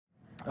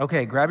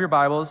Okay, grab your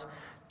Bibles,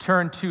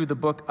 turn to the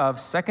book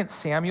of 2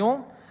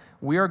 Samuel.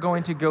 We are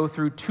going to go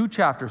through 2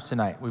 chapters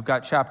tonight. We've got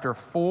chapter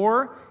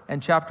 4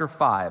 and chapter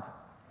 5.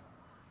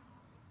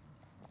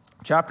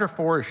 Chapter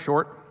 4 is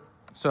short,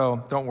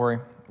 so don't worry,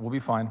 we'll be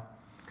fine.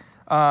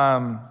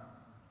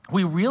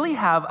 We really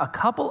have a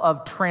couple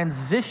of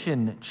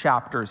transition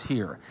chapters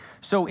here.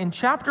 So in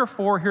chapter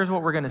 4, here's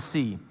what we're going to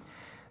see.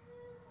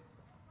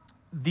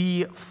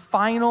 The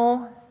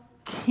final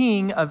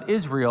king of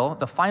Israel,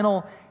 the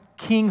final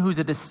king who's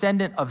a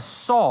descendant of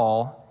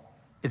Saul,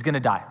 is going to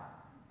die.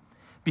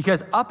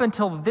 Because up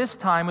until this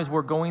time, as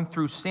we're going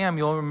through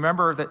Samuel,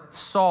 remember that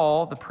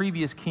Saul, the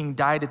previous king,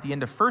 died at the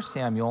end of 1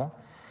 Samuel.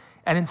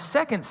 And in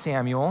 2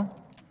 Samuel,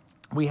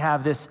 we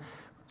have this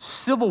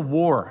civil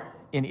war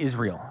in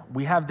Israel.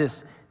 We have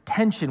this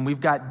tension. We've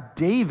got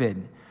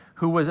David,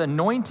 who was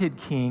anointed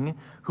king,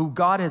 who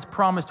God has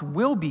promised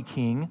will be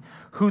king,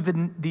 who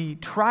the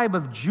tribe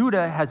of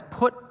Judah has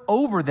put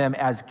over them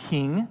as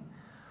king.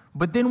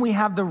 But then we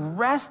have the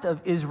rest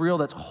of Israel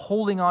that's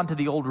holding on to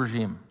the old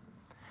regime,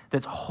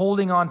 that's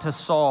holding on to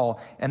Saul,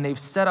 and they've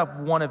set up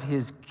one of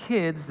his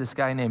kids, this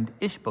guy named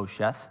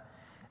Ishbosheth,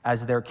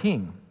 as their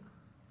king.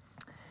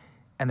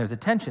 And there's a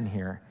tension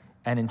here.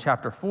 And in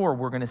chapter 4,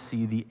 we're going to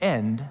see the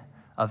end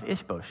of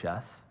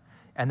Ishbosheth.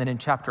 And then in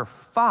chapter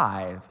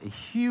 5, a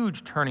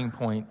huge turning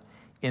point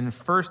in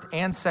 1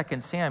 and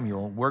 2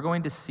 Samuel, we're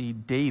going to see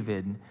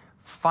David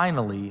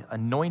finally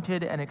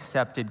anointed and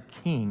accepted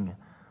king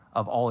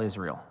of all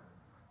Israel.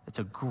 It's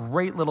a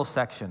great little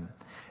section.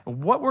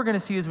 And what we're going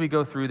to see as we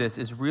go through this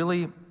is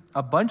really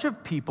a bunch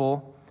of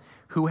people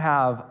who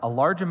have a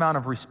large amount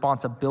of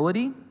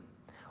responsibility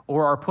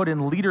or are put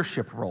in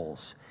leadership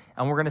roles.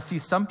 And we're going to see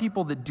some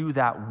people that do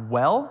that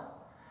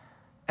well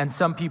and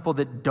some people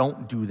that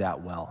don't do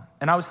that well.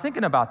 And I was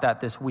thinking about that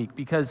this week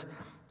because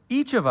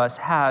each of us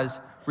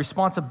has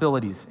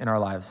responsibilities in our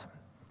lives,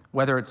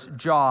 whether it's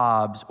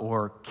jobs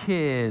or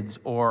kids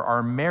or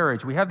our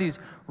marriage. We have these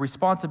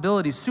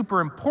responsibilities, super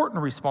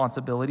important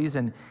responsibilities,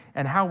 and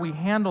how we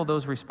handle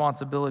those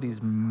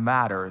responsibilities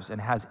matters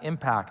and has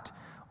impact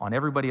on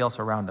everybody else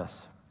around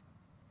us.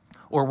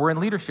 Or we're in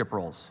leadership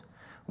roles.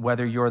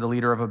 Whether you're the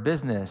leader of a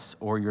business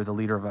or you're the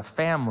leader of a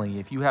family,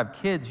 if you have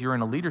kids, you're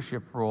in a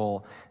leadership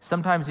role.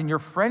 Sometimes in your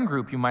friend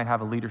group, you might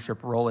have a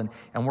leadership role. And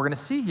we're going to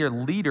see here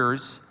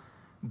leaders,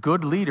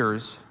 good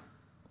leaders,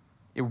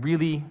 it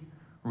really,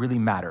 really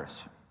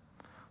matters.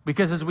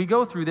 Because as we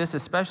go through this,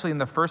 especially in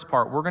the first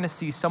part, we're going to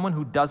see someone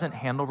who doesn't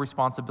handle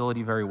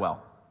responsibility very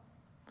well.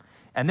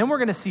 And then we're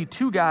going to see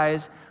 2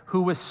 guys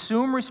who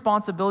assume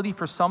responsibility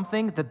for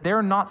something that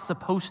they're not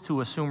supposed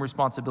to assume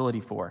responsibility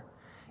for.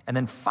 And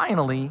then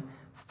finally,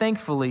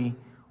 thankfully,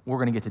 we're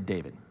going to get to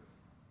David.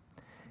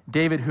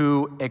 David,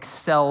 who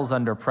excels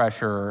under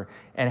pressure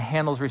and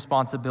handles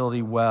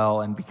responsibility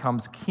well and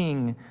becomes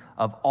king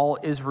of all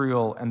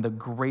Israel and the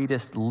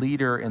greatest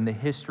leader in the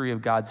history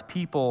of God's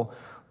people.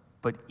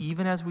 But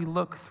even as we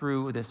look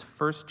through this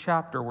first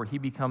chapter where he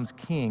becomes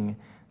king,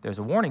 there's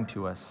a warning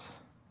to us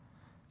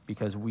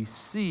because we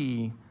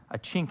see a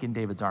chink in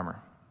David's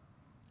armor.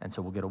 And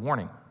so we'll get a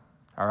warning.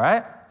 All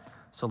right?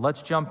 So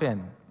let's jump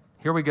in.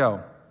 Here we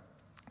go.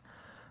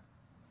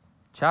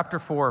 Chapter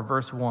 4,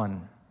 verse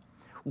 1.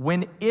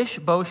 When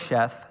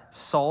Ishbosheth,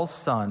 Saul's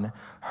son,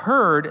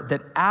 heard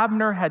that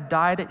Abner had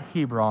died at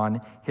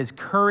Hebron, his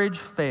courage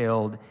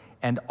failed,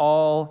 and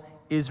all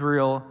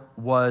Israel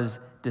was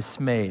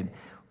dismayed.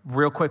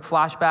 Real quick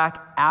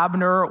flashback,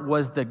 Abner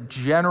was the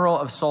general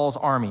of Saul's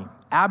army.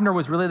 Abner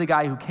was really the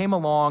guy who came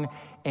along,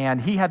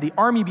 and he had the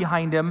army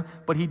behind him,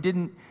 but he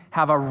didn't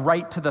have a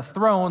right to the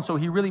throne, so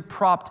he really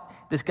propped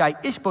this guy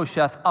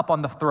Ishbosheth up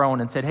on the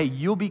throne and said, hey,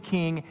 you'll be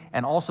king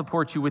and I'll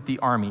support you with the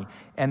army.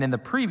 And in the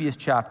previous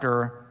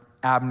chapter,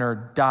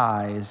 Abner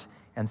dies.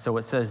 And so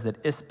it says that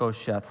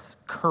Ishbosheth's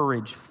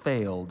courage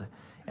failed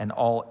and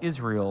all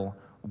Israel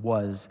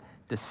was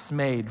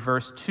dismayed.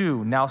 Verse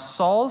 2, now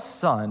Saul's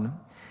son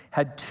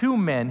had 2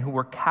 men who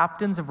were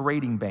captains of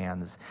raiding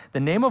bands. The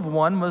name of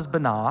one was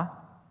Benah,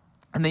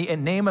 and the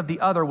name of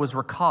the other was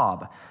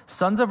Rechab,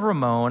 sons of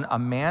Ramon, a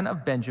man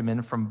of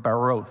Benjamin from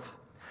Beroth.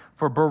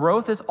 For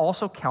Beroth is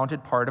also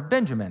counted part of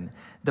Benjamin.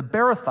 The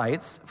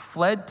Beerothites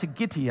fled to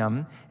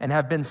Gittim and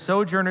have been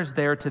sojourners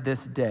there to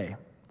this day.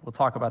 We'll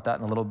talk about that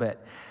in a little bit.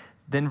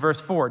 Then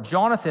verse 4,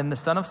 Jonathan, the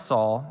son of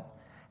Saul,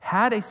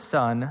 had a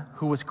son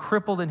who was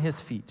crippled in his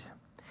feet.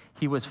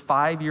 He was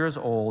 5 years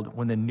old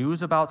when the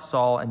news about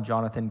Saul and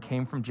Jonathan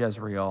came from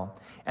Jezreel,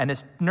 and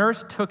his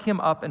nurse took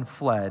him up and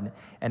fled.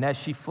 And as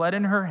she fled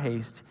in her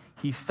haste,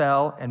 he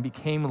fell and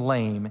became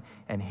lame,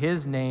 and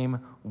his name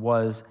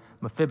was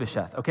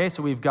Mephibosheth. Okay,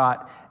 so we've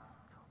got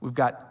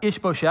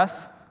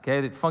Ishbosheth.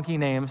 Okay, the funky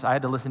names. I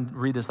had to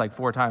read this like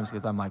 4 times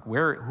because I'm like,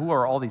 who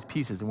are all these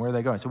pieces and where are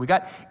they going? So we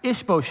got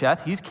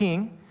Ishbosheth. He's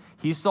king.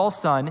 He's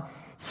Saul's son.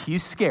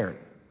 He's scared.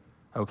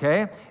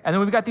 Okay? And then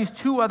we've got these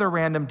two other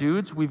random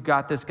dudes. We've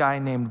got this guy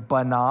named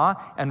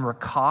Banah and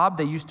Rechab.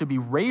 They used to be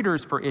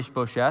raiders for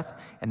Ishbosheth,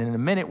 and in a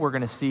minute we're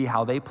going to see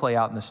how they play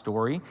out in the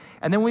story.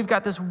 And then we've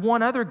got this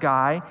one other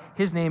guy.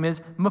 His name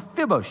is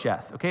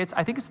Mephibosheth. Okay?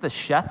 I think it's the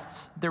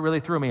Sheths that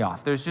really threw me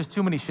off. There's just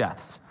too many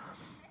Sheths.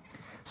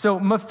 So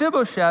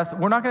Mephibosheth,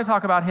 we're not going to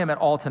talk about him at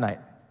all tonight,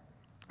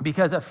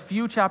 because a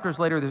few chapters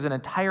later, there's an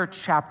entire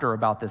chapter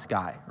about this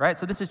guy, right?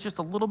 So this is just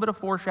a little bit of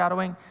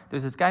foreshadowing.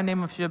 There's this guy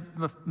named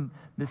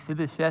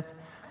Mephibosheth.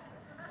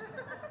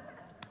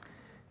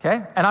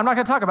 Okay? And I'm not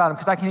going to talk about him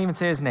because I can't even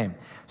say his name.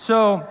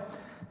 So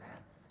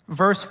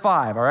verse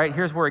 5, all right?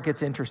 Here's where it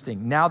gets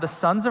interesting. Now the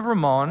sons of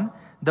Rimmon,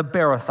 the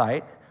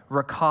Beerothite,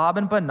 Rechab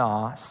and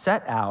Banah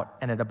set out,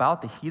 and at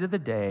about the heat of the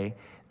day,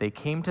 they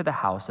came to the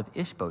house of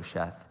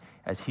Ishbosheth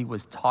as he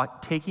was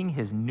taking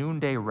his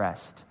noonday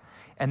rest.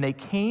 And they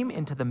came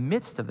into the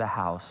midst of the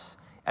house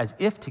as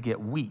if to get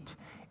wheat,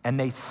 and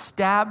they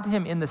stabbed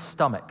him in the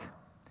stomach.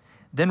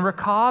 Then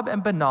Rechab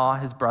and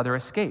Banah, his brother,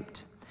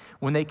 escaped.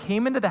 When they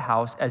came into the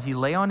house, as he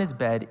lay on his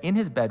bed in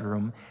his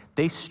bedroom,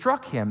 they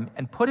struck him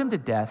and put him to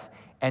death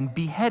and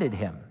beheaded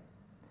him.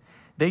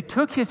 They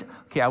took his,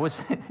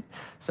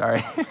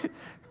 sorry,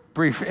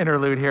 brief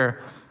interlude here.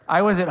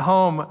 I was at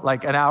home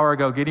like an hour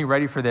ago getting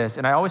ready for this,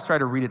 and I always try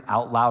to read it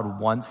out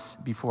loud once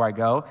before I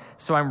go.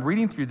 So I'm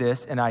reading through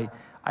this, and I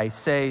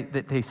say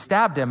that they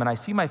stabbed him, and I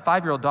see my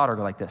 5-year-old daughter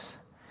go like this.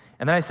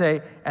 And then I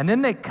say, and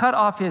then they cut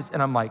off his,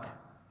 and I'm like,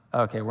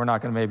 okay, we're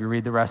not going to maybe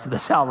read the rest of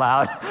this out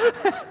loud.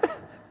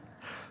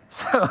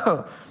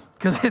 So,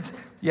 because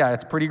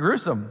it's pretty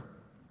gruesome.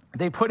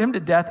 They put him to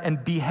death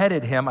and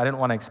beheaded him. I didn't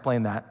want to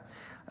explain that.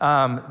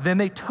 Then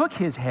they took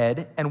his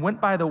head and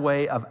went by the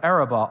way of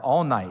Arabah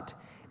all night.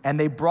 And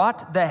they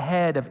brought the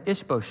head of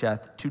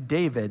Ishbosheth to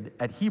David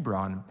at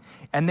Hebron.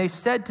 And they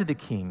said to the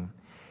king,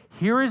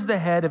 here is the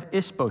head of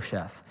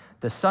Ishbosheth,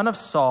 the son of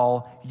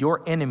Saul,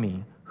 your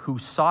enemy, who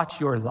sought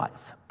your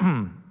life.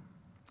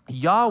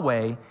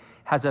 Yahweh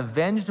has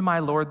avenged my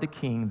lord the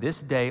king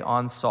this day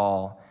on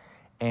Saul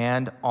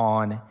and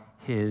on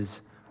his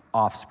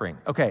offspring.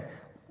 Okay,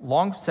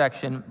 long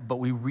section, but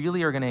we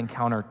really are going to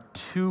encounter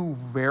two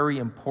very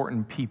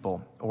important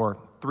people, or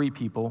three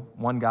people,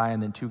 one guy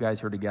and then two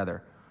guys who are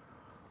together.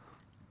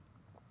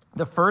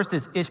 The first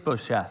is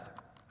Ishbosheth.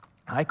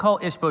 I call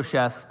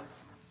Ishbosheth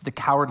the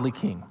cowardly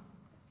king.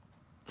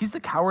 He's the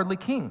cowardly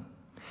king.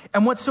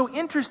 And what's so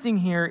interesting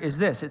here is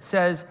this. It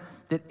says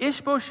that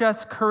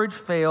Ishbosheth's courage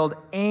failed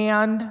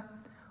and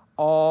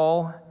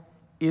all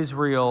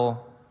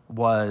Israel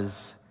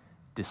was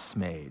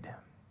dismayed.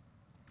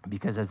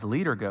 Because as the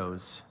leader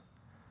goes,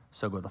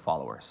 so go the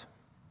followers.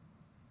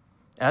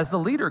 As the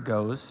leader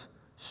goes,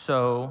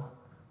 so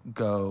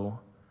go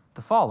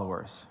the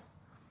followers.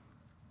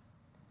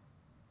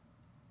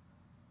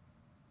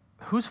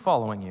 Who's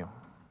following you?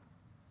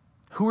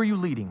 Who are you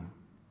leading?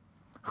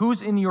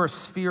 Who's in your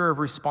sphere of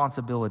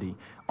responsibility?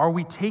 Are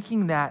we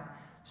taking that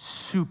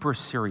super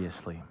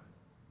seriously?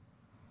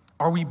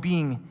 Are we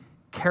being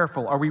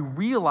careful? Are we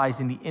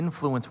realizing the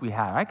influence we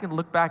have? I can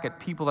look back at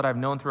people that I've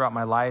known throughout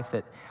my life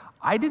that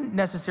I didn't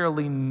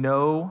necessarily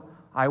know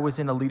I was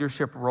in a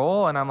leadership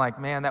role, and I'm like,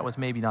 man, that was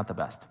maybe not the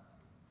best.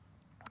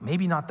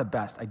 Maybe not the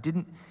best. I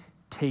didn't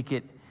take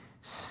it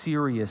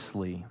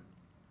seriously.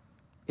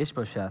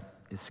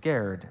 Ishbosheth is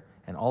scared,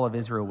 and all of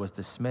Israel was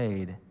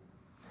dismayed.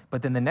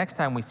 But then the next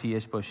time we see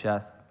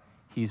Ishbosheth,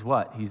 he's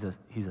what? He's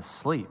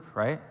asleep,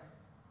 right?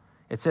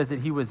 It says that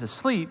he was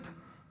asleep,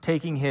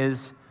 taking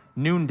his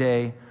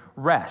noonday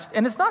rest.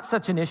 And it's not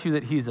such an issue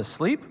that he's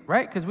asleep,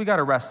 right? Because we got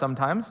to rest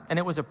sometimes. And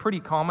it was a pretty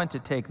common to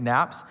take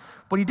naps.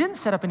 But he didn't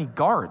set up any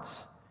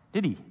guards,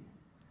 did he?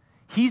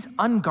 He's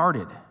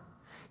unguarded.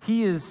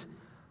 He has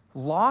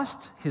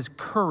lost his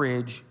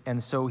courage,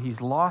 and so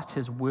he's lost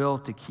his will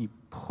to keep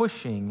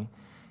pushing,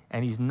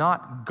 and he's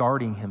not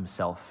guarding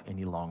himself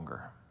any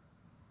longer.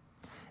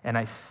 And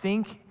I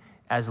think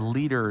as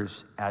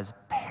leaders, as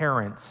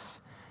parents,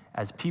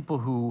 as people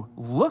who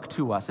look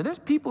to us, and there's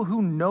people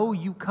who know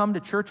you come to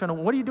church on,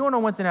 what are you doing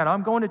on Wednesday night?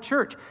 I'm going to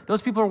church.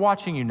 Those people are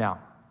watching you now.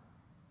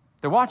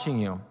 They're watching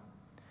you.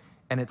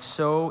 And it's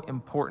so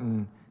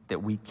important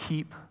that we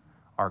keep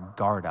our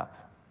guard up.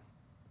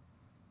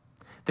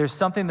 There's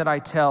something that I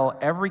tell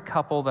every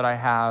couple that I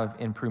have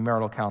in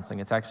premarital counseling.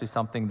 It's actually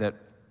something that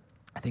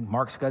I think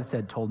Mark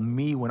Scudstead told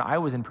me when I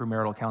was in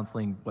premarital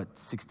counseling,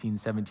 16,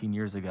 17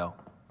 years ago.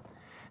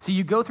 So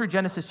you go through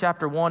Genesis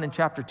chapter 1 and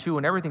chapter 2,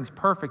 and everything's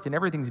perfect, and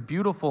everything's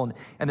beautiful,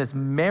 and this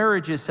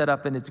marriage is set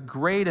up, and it's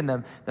great,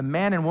 and the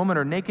man and woman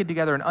are naked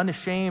together and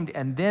unashamed.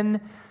 And then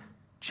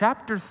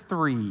chapter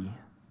 3,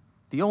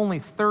 the only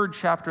third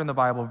chapter in the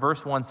Bible,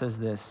 verse 1 says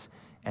this,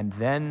 and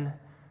then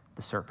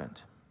the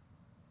serpent.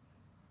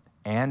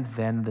 And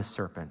then the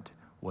serpent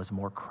was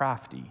more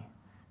crafty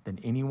than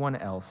anyone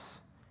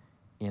else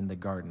in the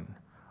garden.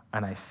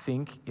 And I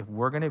think if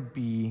we're going to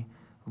be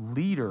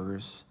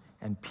leaders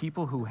and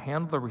people who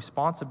handle the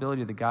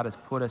responsibility that God has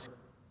put us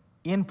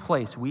in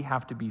place, we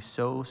have to be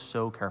so,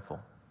 so careful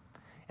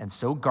and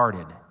so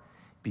guarded,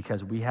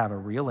 because we have a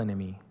real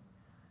enemy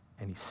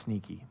and he's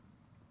sneaky.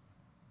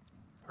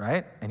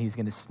 right? And he's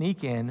going to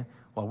sneak in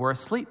while we're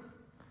asleep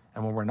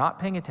and when we're not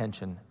paying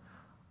attention,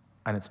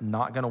 and it's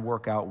not going to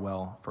work out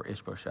well for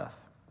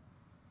Ishbosheth.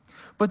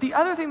 But the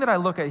other thing that I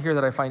look at here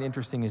that I find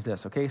interesting is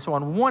this, okay? So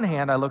on one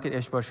hand, I look at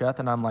Ishbosheth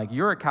and I'm like,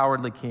 you're a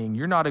cowardly king.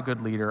 You're not a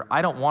good leader.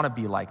 I don't want to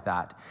be like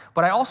that.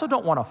 But I also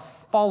don't want to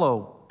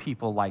follow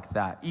people like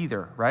that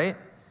either, right?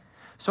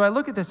 So I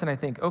look at this and I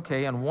think,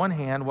 okay, on one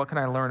hand, what can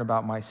I learn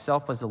about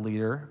myself as a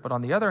leader? But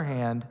on the other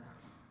hand,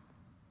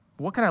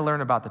 what can I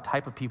learn about the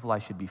type of people I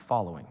should be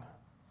following?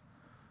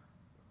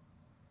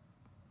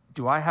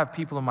 Do I have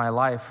people in my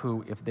life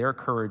who, if their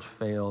courage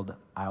failed,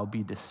 I'll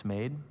be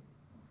dismayed?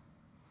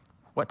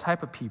 What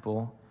type of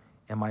people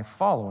am I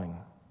following?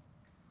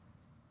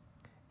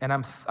 And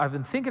I've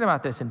been thinking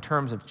about this in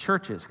terms of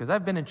churches, because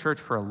I've been in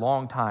church for a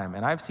long time,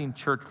 and I've seen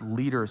church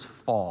leaders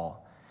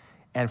fall.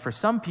 And for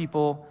some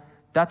people,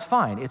 that's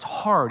fine. It's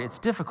hard, it's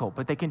difficult,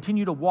 but they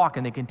continue to walk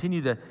and they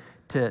continue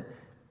to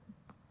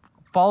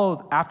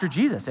follow after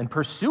Jesus and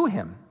pursue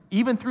him,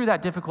 even through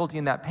that difficulty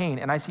and that pain.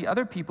 And I see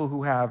other people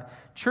who have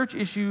church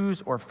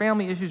issues or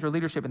family issues or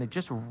leadership, and it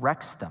just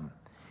wrecks them.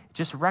 It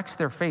just wrecks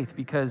their faith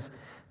because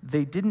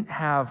they didn't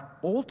have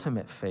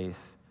ultimate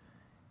faith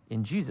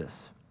in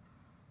Jesus,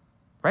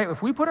 right?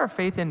 If we put our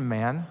faith in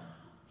man,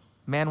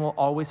 man will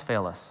always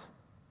fail us.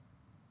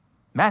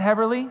 Matt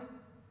Heverly,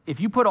 if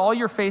you put all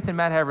your faith in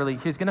Matt Heverly,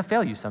 he's going to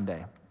fail you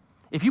someday.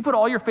 If you put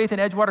all your faith in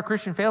Edgewater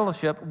Christian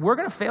Fellowship, we're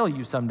going to fail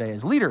you someday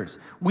as leaders.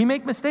 We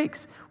make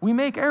mistakes. We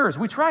make errors.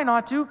 We try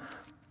not to,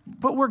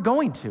 but we're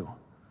going to.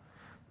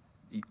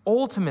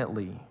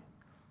 Ultimately,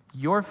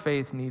 your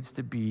faith needs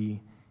to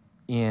be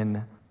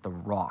in the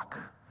rock,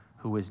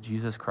 who is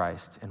Jesus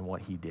Christ and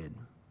what he did.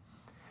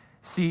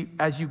 See,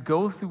 as you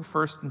go through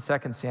 1st and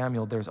 2nd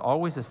Samuel, there's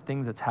always this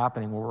thing that's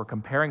happening where we're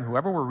comparing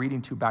whoever we're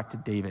reading to back to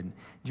David.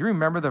 Do you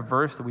remember the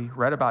verse that we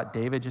read about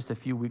David just a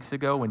few weeks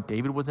ago when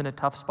David was in a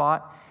tough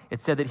spot?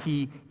 It said that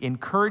he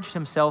encouraged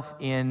himself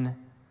in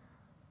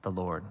the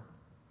Lord.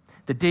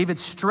 That David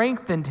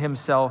strengthened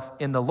himself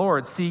in the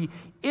Lord. See,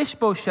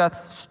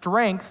 Ishbosheth's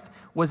strength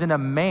was in a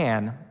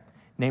man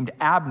named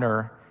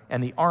Abner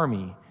and the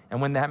army. And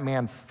when that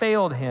man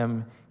failed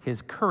him,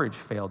 his courage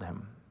failed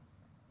him.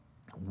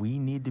 We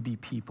need to be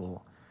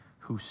people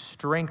who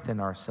strengthen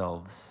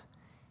ourselves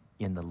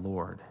in the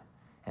Lord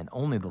and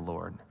only the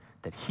Lord,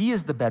 that he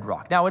is the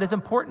bedrock. Now, it is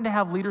important to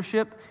have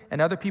leadership and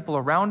other people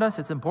around us.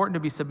 It's important to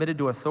be submitted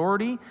to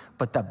authority,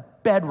 but the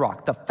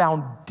bedrock, the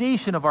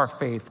foundation of our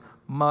faith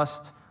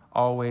must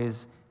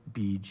always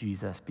be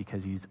Jesus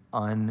because he's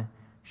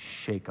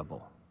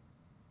unshakable.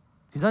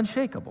 He's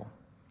unshakable.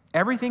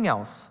 Everything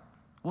else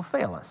will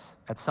fail us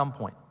at some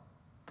point.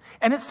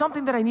 And it's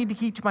something that I need to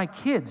teach my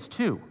kids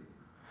too.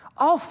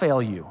 I'll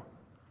fail you.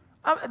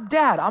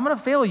 Dad, I'm going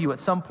to fail you at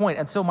some point.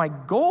 And so my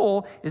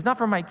goal is not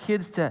for my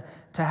kids to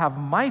have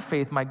my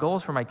faith. My goal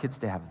is for my kids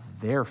to have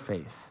their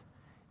faith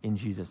in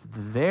Jesus,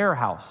 their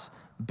house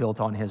built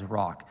on his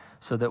rock,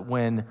 so that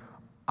when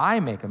I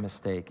make a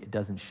mistake, it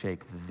doesn't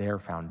shake their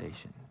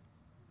foundation.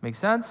 Make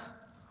sense?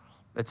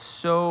 It's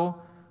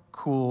so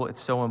cool.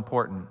 It's so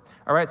important.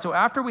 All right, so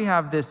after we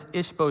have this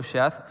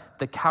Ishbosheth,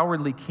 the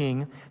cowardly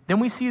king, then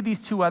we see these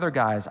two other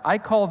guys. I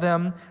call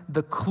them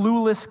the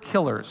clueless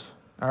killers.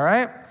 All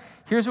right?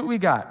 Here's what we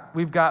got.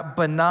 We've got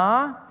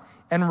Baanah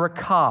and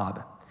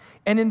Rechab.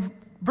 And in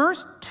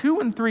verse 2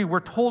 and 3, we're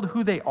told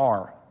who they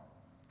are.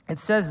 It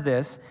says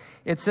this.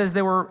 It says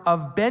they were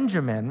of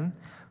Benjamin,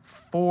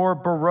 for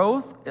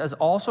Beroth is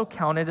also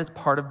counted as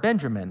part of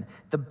Benjamin.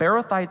 The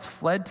Beerothites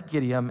fled to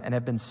Gideon and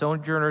have been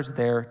sojourners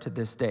there to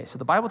this day. So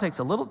the Bible takes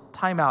a little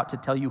time out to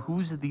tell you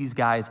who these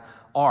guys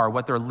are,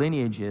 what their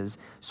lineage is.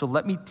 So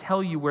let me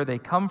tell you where they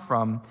come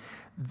from.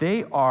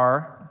 They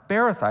are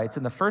Beerothites,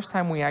 and the first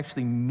time we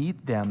actually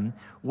meet them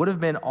would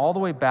have been all the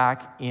way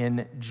back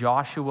in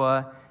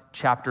Joshua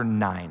chapter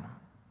 9.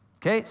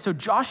 Okay, so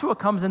Joshua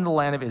comes into the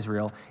land of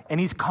Israel, and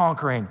he's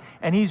conquering,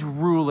 and he's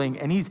ruling,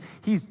 and he's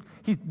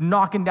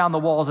knocking down the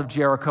walls of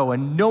Jericho,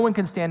 and no one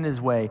can stand in his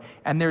way.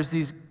 And there's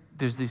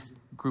this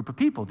group of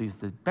people,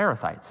 the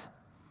Beerothites,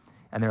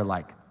 and they're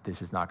like,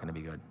 this is not going to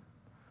be good.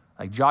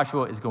 Like,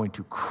 Joshua is going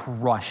to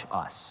crush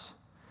us.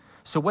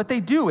 So what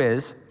they do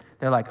is,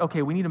 they're like,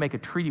 okay, we need to make a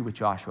treaty with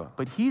Joshua,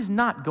 but he's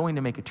not going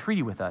to make a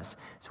treaty with us,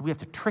 so we have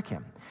to trick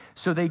him.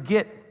 So they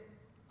get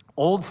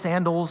old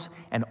sandals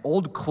and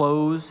old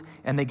clothes,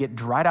 and they get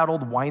dried out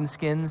old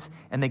wineskins,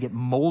 and they get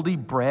moldy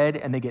bread,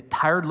 and they get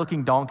tired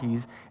looking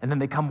donkeys, and then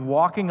they come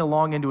walking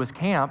along into his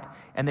camp,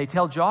 and they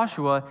tell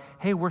Joshua,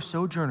 hey, we're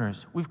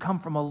sojourners. We've come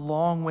from a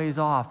long ways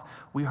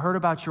off. We heard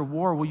about your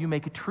war. Will you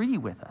make a treaty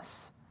with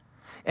us?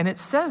 And it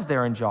says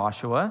there in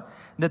Joshua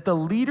that the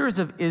leaders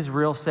of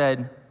Israel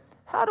said,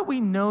 how do we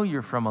know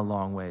you're from a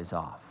long ways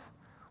off?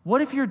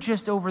 What if you're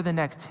just over the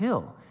next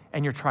hill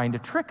and you're trying to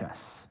trick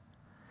us?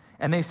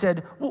 And they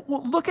said,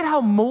 well, look at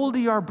how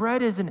moldy our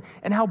bread is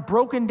and how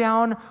broken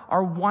down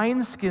our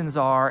wineskins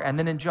are. And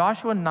then in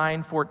Joshua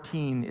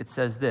 9:14, it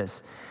says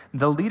this,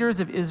 the leaders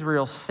of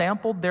Israel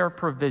sampled their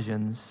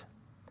provisions,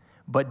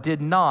 but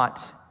did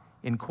not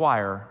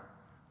inquire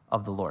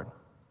of the Lord.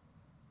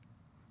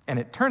 And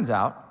it turns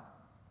out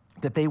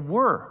that they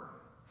were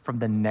from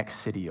the next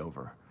city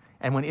over.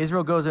 And when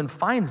Israel goes and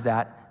finds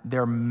that,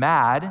 they're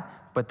mad,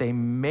 but they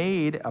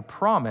made a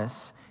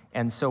promise.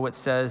 And so it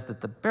says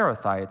that the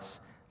Beerothites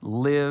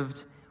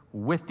lived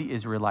with the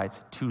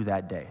Israelites to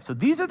that day. So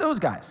these are those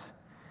guys.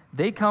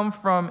 They come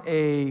from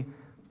a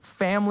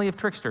family of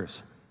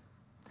tricksters.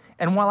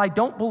 And while I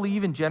don't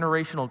believe in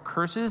generational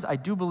curses, I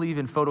do believe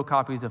in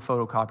photocopies of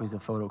photocopies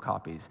of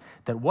photocopies.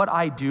 That what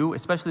I do,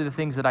 especially the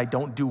things that I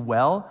don't do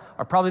well,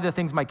 are probably the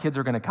things my kids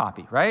are going to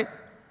copy, right?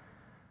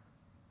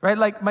 Right?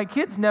 Like my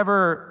kids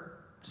never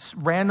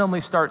randomly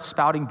start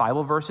spouting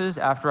Bible verses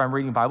after I'm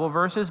reading Bible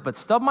verses, but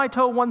stub my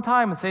toe one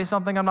time and say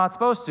something I'm not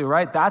supposed to,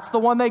 right? That's the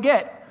one they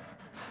get.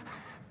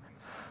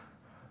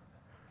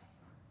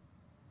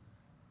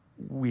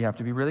 We have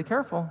to be really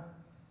careful.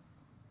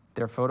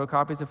 They're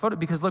photocopies of photo,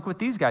 because look what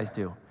these guys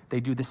do. They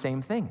do the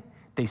same thing.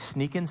 They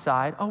sneak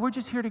inside. Oh, we're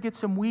just here to get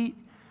some wheat.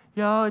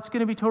 Yeah, it's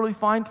going to be totally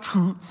fine.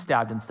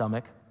 Stabbed in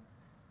stomach.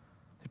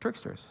 They're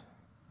tricksters.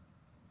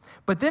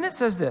 But then it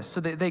says this. So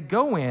they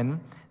go in,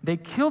 they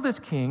kill this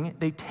king,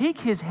 they take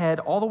his head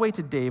all the way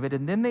to David,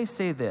 and then they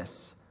say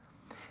this.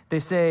 They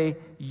say,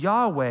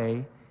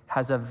 Yahweh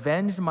has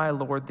avenged my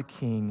lord the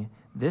king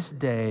this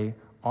day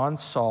on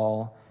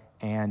Saul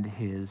and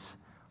his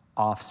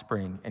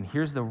offspring. And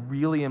here's the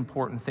really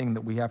important thing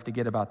that we have to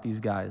get about these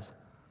guys.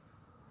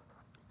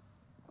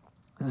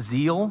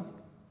 Zeal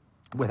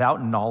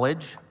without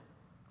knowledge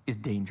is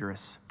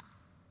dangerous.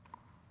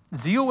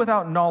 Zeal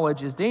without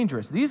knowledge is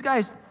dangerous. These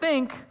guys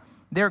think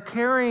they're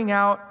carrying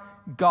out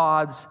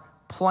God's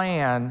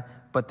plan,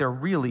 but they're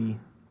really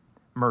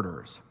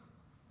murderers.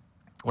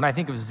 When I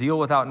think of zeal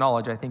without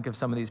knowledge, I think of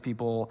some of these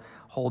people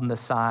holding the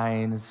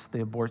signs,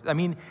 the abortion. I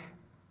mean,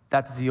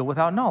 that's zeal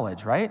without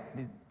knowledge, right?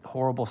 These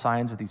horrible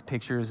signs with these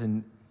pictures.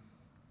 And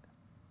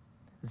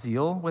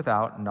zeal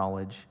without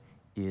knowledge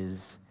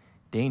is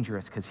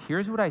dangerous, because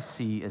here's what I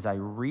see as I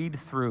read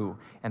through,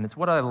 and it's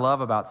what I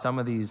love about some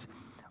of these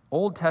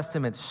Old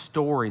Testament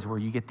stories where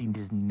you get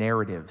these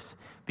narratives,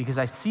 because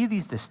I see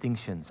these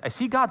distinctions. I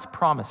see God's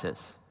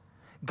promises.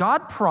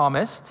 God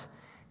promised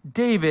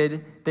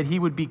David that he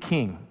would be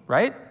king,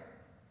 right?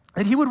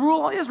 That he would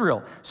rule all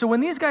Israel. So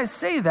when these guys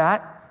say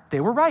that, they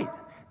were right.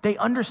 They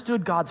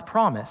understood God's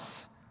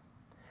promise,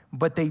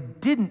 but they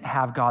didn't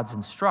have God's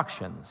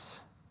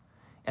instructions,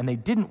 and they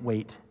didn't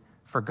wait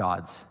for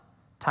God's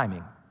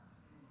timing,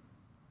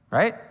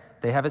 right?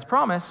 They have his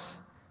promise,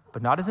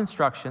 but not his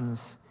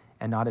instructions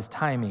and not his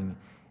timing.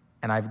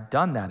 And I've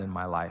done that in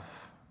my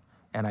life,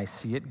 and I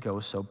see it go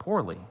so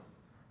poorly.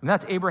 And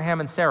that's Abraham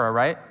and Sarah,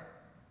 right?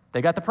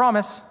 They got the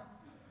promise.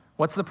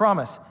 What's the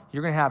promise?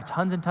 You're going to have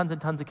tons and tons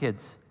and tons of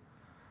kids.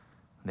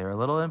 They're a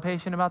little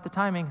impatient about the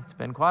timing. It's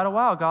been quite a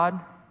while, God.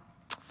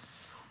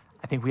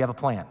 I think we have a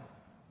plan.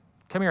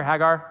 Come here,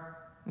 Hagar.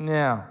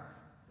 No.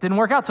 Didn't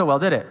work out so well,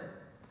 did it?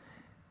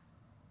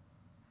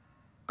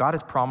 God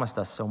has promised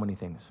us so many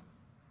things.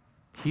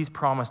 He's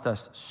promised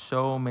us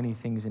so many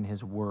things in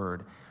his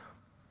word,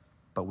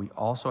 but we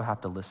also have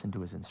to listen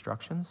to his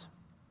instructions,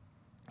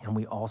 and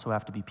we also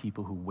have to be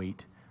people who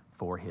wait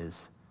for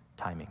his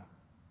timing.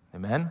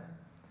 Amen?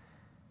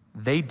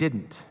 They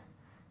didn't.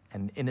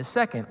 And in a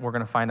second, we're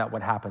going to find out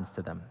what happens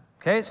to them.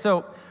 Okay,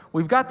 so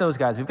we've got those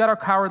guys. We've got our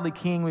cowardly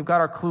king. We've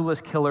got our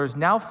clueless killers.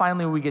 Now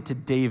finally we get to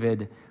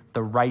David,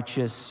 the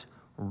righteous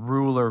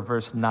ruler,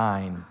 verse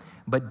 9.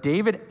 But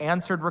David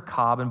answered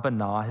Rechab and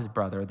Baanah, his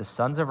brother, the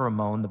sons of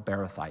Rimmon the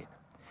Beerothite.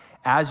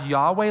 As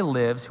Yahweh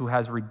lives, who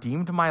has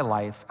redeemed my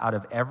life out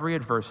of every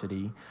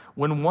adversity,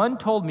 when one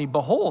told me,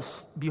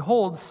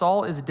 behold,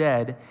 Saul is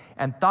dead,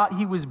 and thought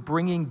he was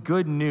bringing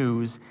good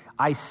news,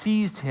 I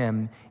seized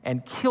him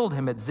and killed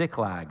him at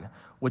Ziklag,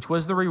 which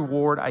was the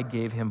reward I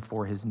gave him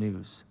for his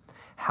news.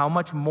 How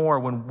much more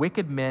when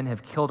wicked men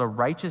have killed a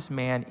righteous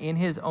man in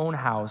his own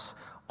house,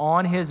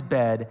 on his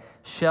bed,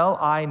 shall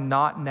I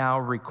not now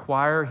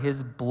require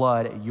his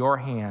blood at your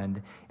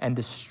hand and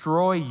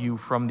destroy you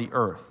from the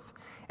earth?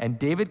 And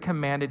David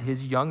commanded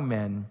his young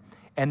men,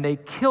 and they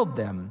killed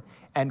them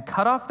and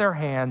cut off their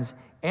hands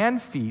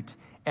and feet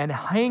and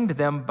hanged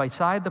them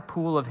beside the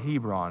pool of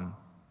Hebron.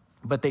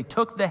 But they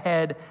took the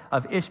head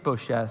of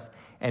Ishbosheth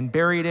and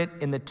buried it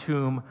in the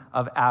tomb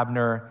of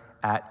Abner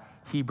at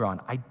Hebron.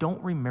 I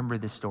don't remember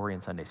this story in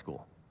Sunday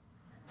school.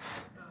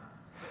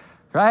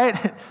 Right?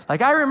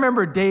 Like, I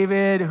remember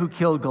David who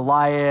killed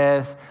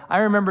Goliath. I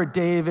remember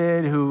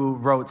David who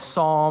wrote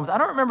Psalms. I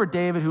don't remember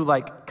David who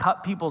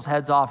cut people's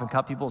heads off and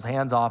cut people's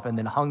hands off and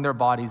then hung their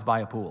bodies by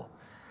a pool.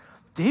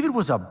 David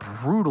was a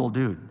brutal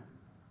dude,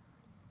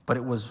 but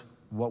it was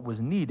what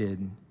was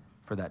needed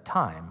for that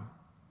time.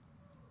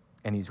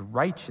 And he's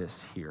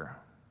righteous here.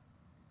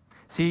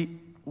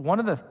 See, one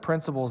of the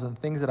principles and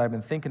things that I've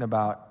been thinking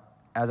about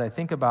as I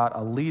think about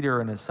a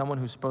leader and as someone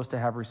who's supposed to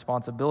have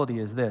responsibility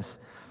is this.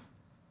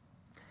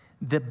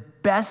 The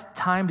best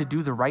time to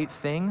do the right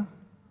thing,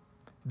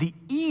 the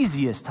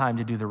easiest time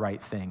to do the right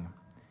thing,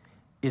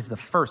 is the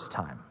first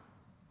time.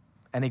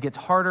 And it gets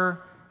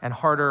harder and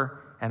harder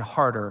and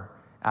harder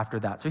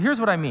after that. So here's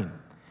what I mean.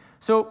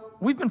 So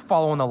we've been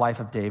following the life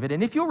of David,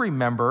 and if you'll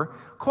remember,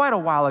 quite a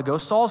while ago,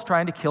 Saul's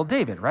trying to kill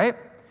David, right?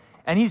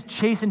 And he's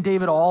chasing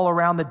David all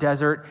around the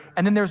desert.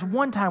 And then there's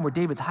one time where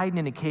David's hiding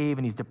in a cave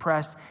and he's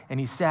depressed and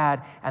he's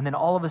sad. And then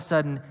all of a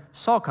sudden,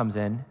 Saul comes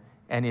in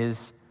and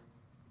is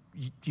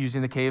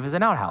using the cave as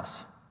an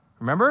outhouse.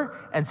 Remember?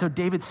 And so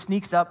David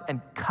sneaks up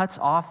and cuts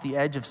off the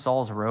edge of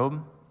Saul's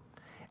robe.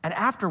 And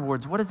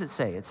afterwards, what does it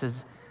say? It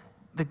says,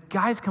 the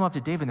guys come up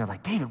to David and they're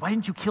like, David, why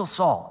didn't you kill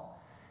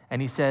Saul?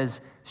 And he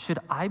says, should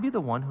I be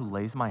the one who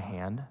lays my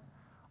hand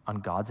on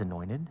God's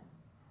anointed?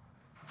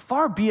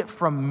 Far be it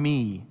from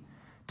me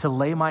to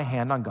lay my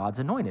hand on God's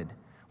anointed.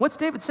 What's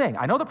David saying?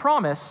 I know the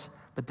promise,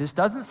 but this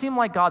doesn't seem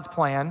like God's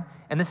plan,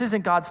 and this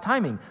isn't God's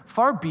timing.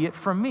 Far be it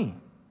from me.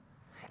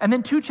 And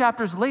then 2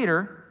 chapters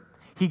later,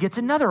 he gets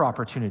another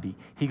opportunity.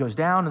 He goes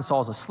down and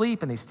Saul's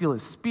asleep, and they steal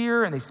his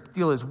spear, and they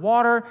steal his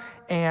water,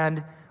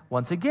 and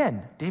once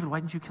again, David,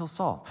 why didn't you kill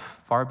Saul?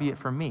 Far be it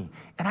from me.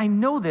 And I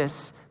know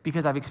this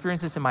because I've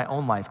experienced this in my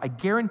own life. I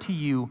guarantee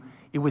you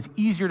it was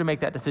easier to make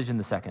that decision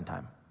the second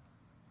time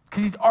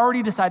because he's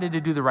already decided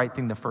to do the right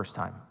thing the first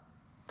time.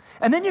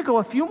 And then you go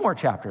a few more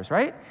chapters,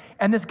 right?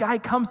 And this guy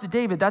comes to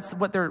David. That's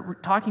what they're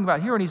talking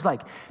about here. And he's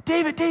like,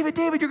 David, David,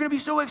 David, you're going to be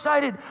so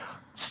excited.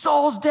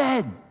 Saul's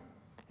dead.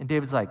 And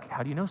David's like,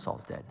 how do you know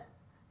Saul's dead?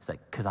 He's like,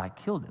 because I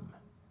killed him,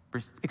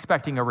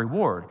 expecting a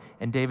reward.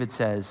 And David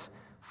says,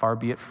 far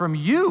be it from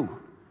you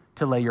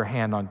to lay your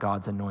hand on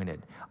God's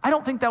anointed. I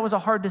don't think that was a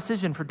hard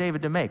decision for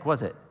David to make,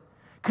 was it?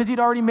 Because he'd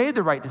already made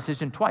the right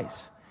decision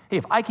twice. Hey,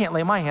 if I can't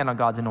lay my hand on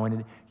God's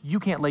anointed, you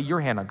can't lay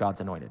your hand on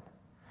God's anointed.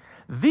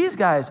 These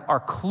guys are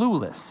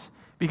clueless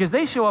because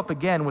they show up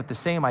again with the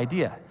same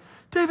idea.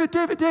 David,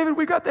 David, David,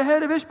 we got the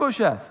head of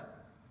Ishbosheth.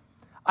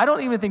 I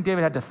don't even think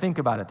David had to think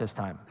about it this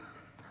time.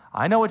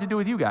 I know what to do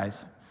with you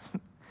guys.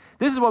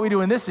 This is what we do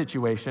in this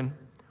situation.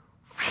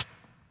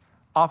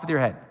 Off with your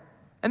head.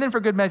 And then for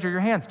good measure, your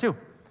hands too.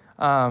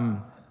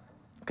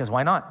 Because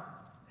why not?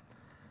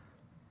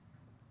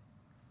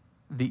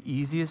 The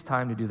easiest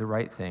time to do the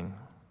right thing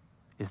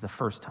is the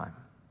first time.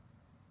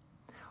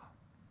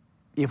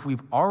 If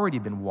we've already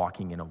been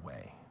walking in a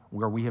way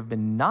where we have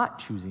been not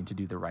choosing to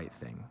do the right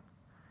thing,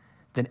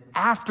 then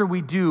after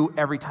we do,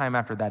 every time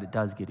after that, it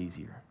does get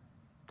easier.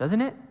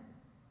 Doesn't it?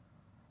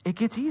 It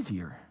gets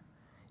easier.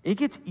 It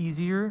gets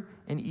easier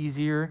and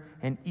easier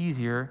and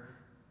easier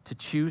to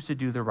choose to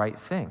do the right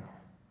thing.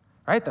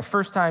 Right? The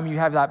first time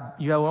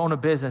you own a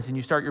business and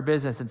you start your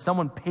business and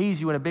someone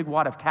pays you in a big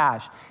wad of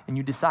cash and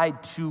you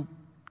decide to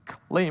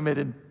claim it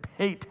and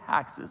pay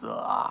taxes.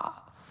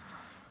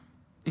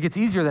 It gets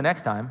easier the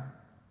next time.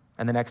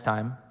 And the next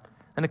time.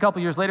 And a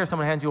couple years later,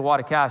 someone hands you a wad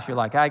of cash. You're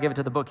like, I give it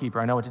to the bookkeeper.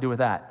 I know what to do with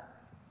that.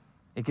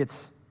 It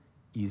gets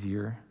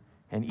easier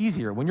and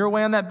easier. When you're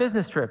away on that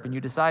business trip and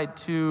you decide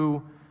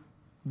to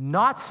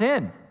not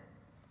sin,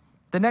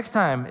 the next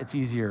time it's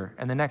easier,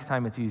 and the next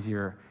time it's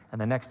easier,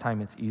 and the next time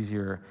it's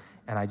easier.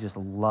 And I just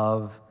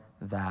love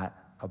that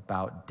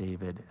about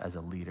David as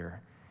a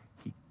leader.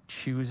 He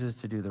chooses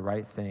to do the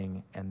right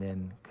thing and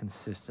then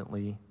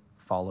consistently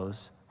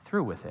follows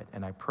through with it.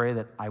 And I pray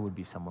that I would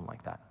be someone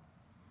like that.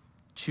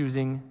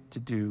 Choosing to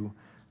do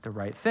the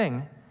right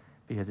thing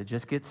because it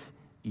just gets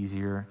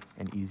easier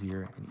and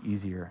easier and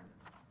easier.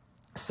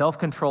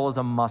 Self-control is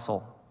a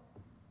muscle.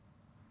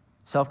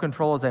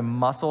 Self-control is a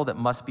muscle that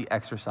must be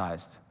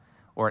exercised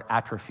or it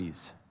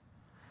atrophies.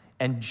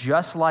 And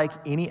just like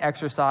any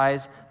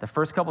exercise, the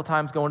first couple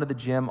times going to the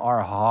gym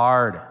are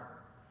hard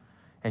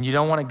and you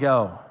don't want to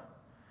go.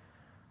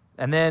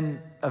 And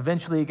then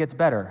eventually it gets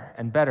better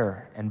and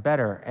better and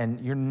better,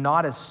 and you're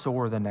not as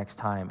sore the next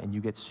time, and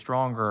you get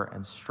stronger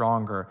and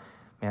stronger.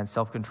 Man,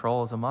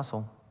 self-control is a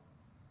muscle.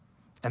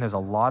 And there's a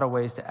lot of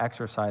ways to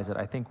exercise it.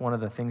 I think one of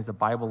the things the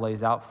Bible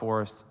lays out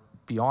for us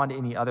beyond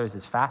any others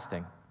is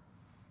fasting.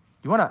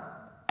 You want to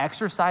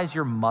exercise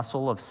your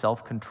muscle of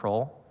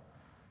self-control?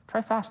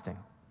 Try fasting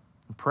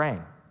and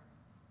praying.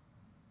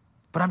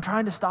 But I'm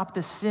trying to stop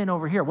this sin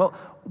over here. Well,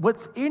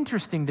 what's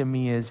interesting to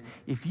me is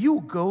if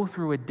you go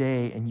through a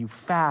day and you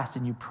fast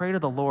and you pray to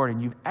the Lord and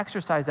you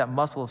exercise that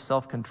muscle of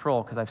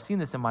self-control, because I've seen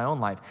this in my own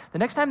life, the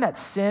next time that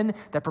sin,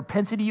 that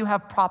propensity you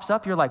have pops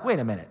up, you're like, wait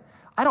a minute,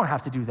 I don't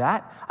have to do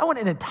that. I went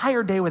an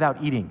entire day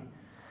without eating.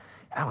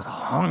 And I was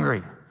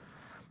hungry.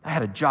 I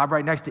had a job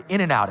right next to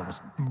In-N-Out. It was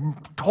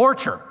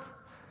torture.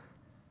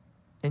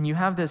 And you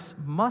have this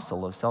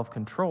muscle of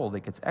self-control that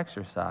gets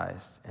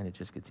exercised, and it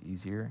just gets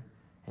easier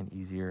and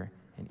easier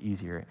and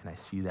easier, and I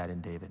see that in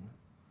David.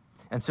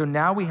 And so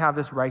now we have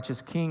this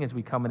righteous king as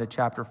we come into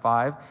chapter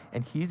 5,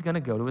 and he's going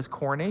to go to his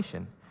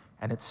coronation.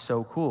 And it's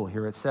so cool.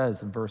 Here it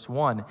says in verse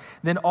 1,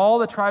 Then all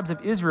the tribes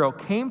of Israel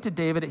came to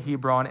David at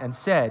Hebron and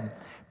said,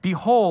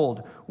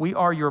 Behold, we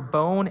are your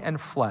bone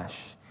and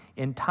flesh.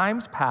 In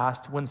times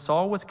past, when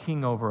Saul was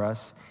king over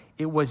us,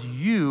 it was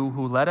you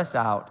who led us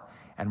out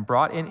and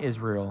brought in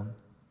Israel.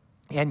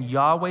 And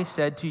Yahweh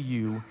said to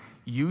you,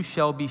 You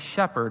shall be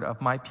shepherd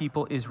of my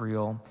people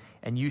Israel,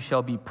 and you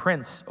shall be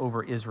prince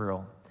over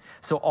Israel.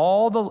 So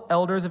all the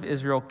elders of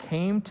Israel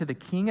came to the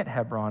king at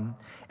Hebron,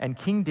 and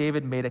King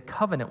David made a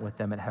covenant with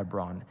them at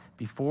Hebron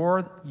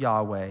before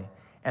Yahweh,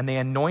 and they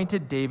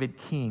anointed David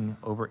king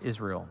over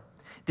Israel.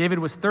 David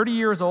was 30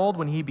 years old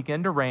when he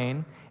began to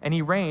reign, and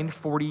he reigned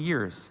 40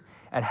 years.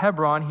 At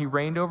Hebron, he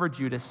reigned over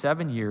Judah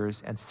 7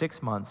 years and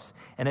 6 months,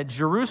 and at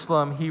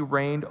Jerusalem, he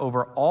reigned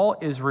over all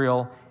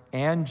Israel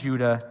and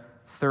Judah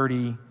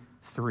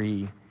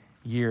 33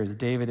 years.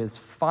 David is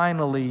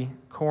finally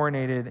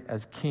coronated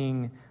as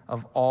king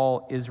of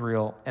all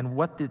Israel. And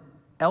what the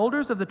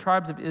elders of the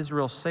tribes of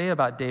Israel say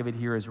about David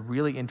here is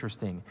really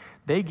interesting.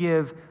 They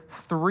give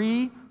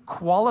 3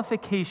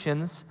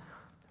 qualifications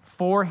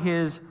for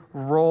his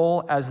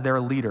role as their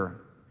leader.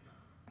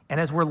 And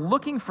as we're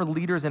looking for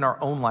leaders in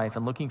our own life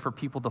and looking for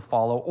people to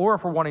follow, or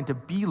if we're wanting to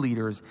be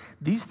leaders,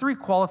 these 3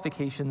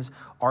 qualifications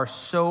are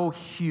so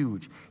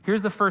huge.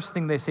 Here's the first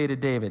thing they say to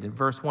David in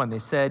verse 1. They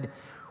said,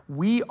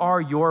 "We are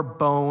your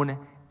bone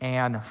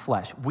and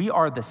flesh." We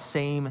are the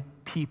same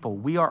people.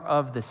 We are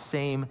of the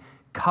same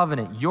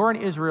covenant. You're an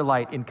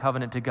Israelite in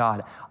covenant to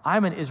God.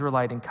 I'm an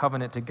Israelite in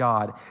covenant to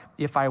God.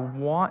 If I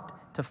want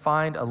to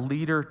find a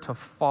leader to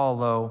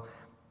follow,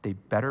 they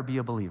better be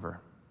a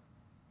believer.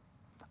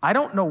 I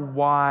don't know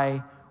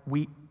why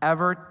we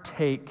ever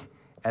take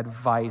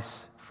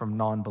advice from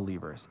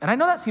non-believers. And I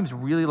know that seems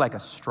really like a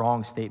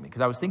strong statement,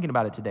 because I was thinking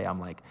about it today.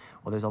 I'm like,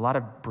 well, there's a lot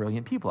of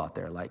brilliant people out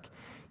there. Like,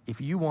 if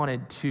you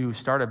wanted to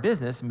start a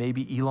business,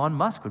 maybe Elon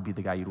Musk would be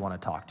the guy you'd want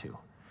to talk to.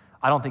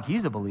 I don't think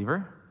he's a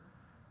believer.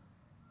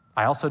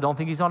 I also don't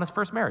think he's on his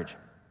first marriage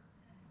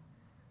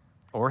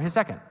or his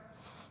second.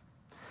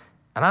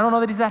 And I don't know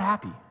that he's that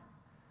happy,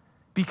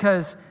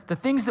 because the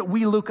things that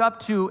we look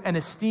up to and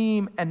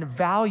esteem and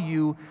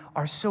value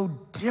are so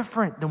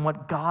different than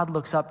what God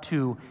looks up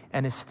to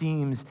and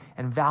esteems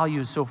and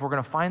values. So if we're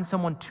going to find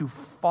someone to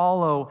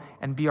follow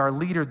and be our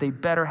leader, they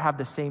better have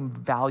the same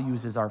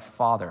values as our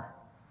Father.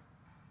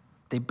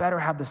 They better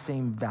have the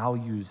same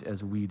values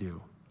as we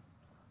do.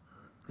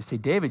 They say,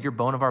 David, you're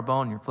bone of our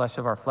bone, you're flesh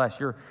of our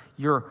flesh.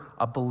 You're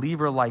a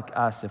believer like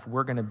us. If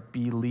we're going to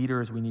be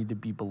leaders, we need to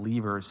be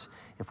believers.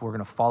 If we're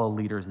going to follow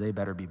leaders, they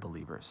better be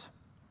believers.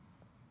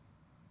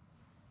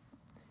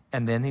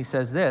 And then he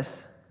says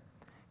this.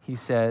 He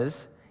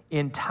says,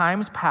 in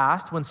times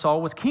past, when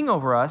Saul was king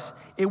over us,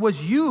 it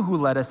was you who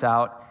led us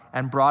out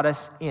and brought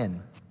us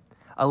in.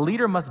 A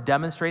leader must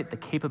demonstrate the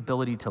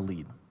capability to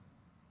lead.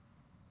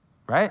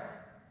 Right?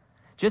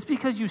 Just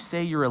because you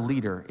say you're a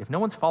leader, if no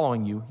one's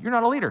following you, you're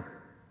not a leader.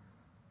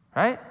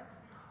 Right?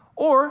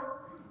 Or,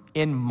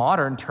 in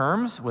modern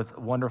terms, with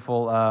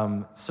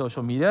wonderful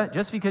social media,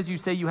 just because you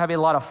say you have a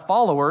lot of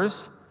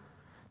followers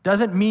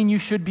doesn't mean you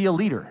should be a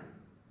leader.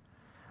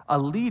 A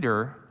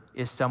leader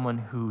is someone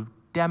who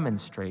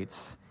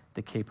demonstrates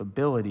the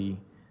capability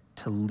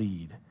to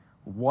lead.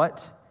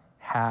 What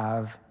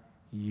have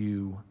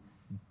you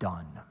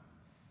done?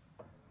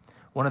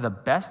 One of the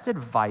best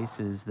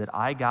advices that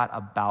I got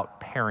about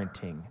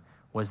parenting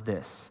was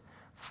this.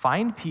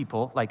 Find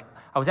people, like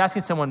I was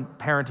asking someone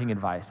parenting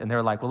advice, and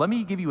they're like, well, let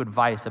me give you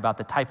advice about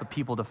the type of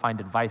people to find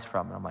advice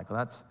from. And I'm like, well,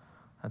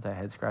 that's a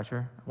head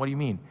scratcher. What do you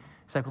mean?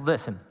 He's like, well,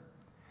 listen,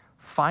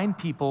 find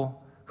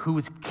people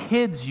whose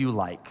kids you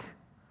like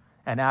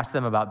and ask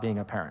them about being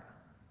a parent.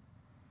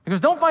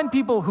 Because don't find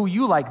people who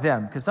you like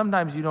them, because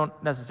sometimes you don't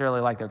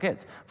necessarily like their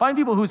kids. Find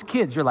people whose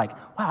kids you're like,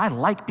 wow, I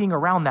like being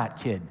around that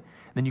kid.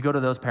 And then you go to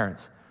those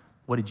parents.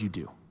 What did you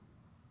do?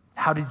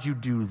 How did you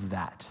do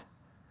that?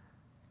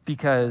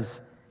 Because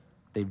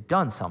they've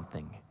done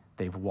something.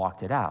 They've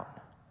walked it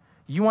out.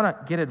 You want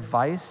to get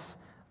advice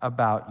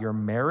about your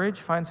marriage?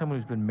 Find someone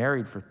who's been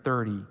married for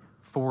 30,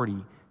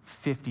 40,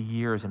 50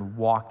 years and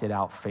walked it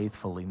out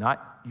faithfully,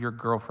 not your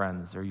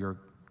girlfriends or your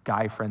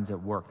guy friends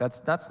at work.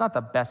 That's not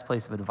the best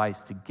place of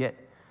advice to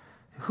get.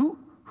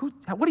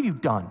 What have you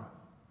done?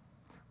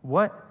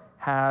 What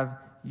have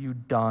you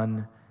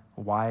done?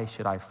 Why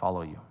should I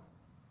follow you?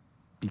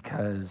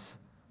 Because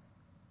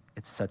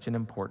it's such an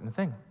important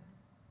thing.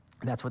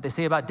 And that's what they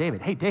say about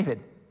David. Hey,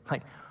 David,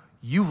 like,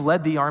 you've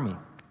led the army.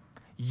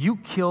 You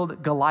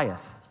killed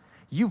Goliath.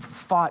 You've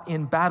fought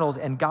in battles,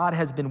 and God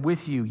has been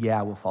with you.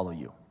 Yeah, we'll follow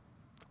you.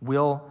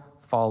 We'll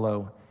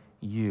follow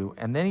you.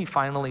 And then he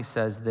finally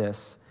says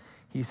this.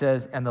 He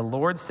says, and the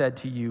Lord said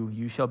to you,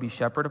 you shall be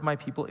shepherd of my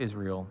people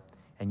Israel,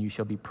 and you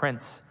shall be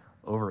prince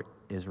over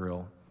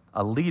Israel.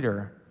 A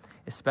leader,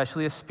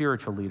 especially a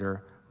spiritual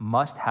leader,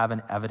 must have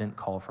an evident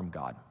call from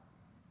God.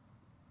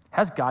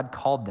 Has God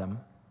called them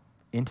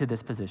into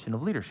this position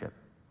of leadership?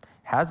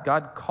 Has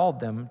God called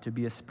them to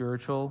be a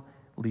spiritual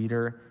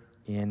leader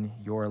in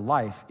your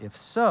life? If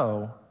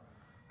so,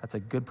 that's a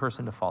good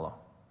person to follow.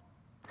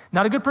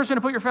 Not a good person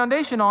to put your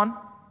foundation on.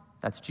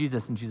 That's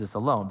Jesus and Jesus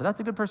alone. But that's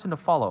a good person to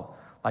follow.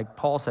 Like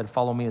Paul said,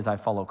 follow me as I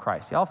follow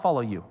Christ. Yeah, I'll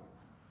follow you.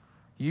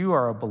 You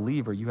are a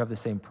believer. You have the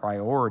same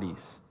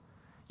priorities.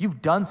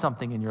 You've done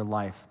something in your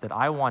life that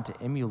I want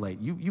to emulate.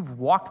 You've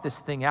walked this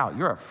thing out.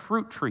 You're a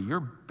fruit tree. You're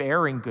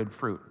bearing good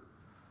fruit.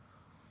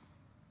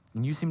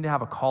 And you seem to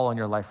have a call on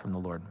your life from the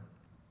Lord.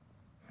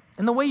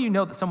 And the way you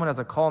know that someone has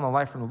a call on the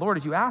life from the Lord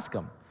is you ask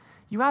them.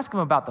 You ask them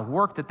about the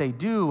work that they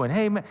do, and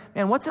hey,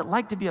 man, what's it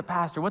like to be a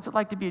pastor? What's it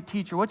like to be a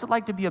teacher? What's it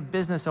like to be a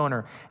business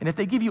owner? And if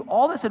they give you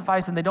all this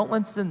advice and they don't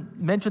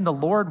mention the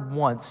Lord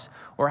once,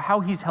 or how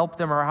he's helped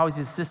them or how he's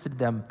assisted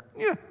them,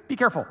 be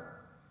careful.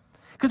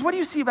 Because what do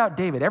you see about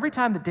David? Every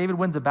time that David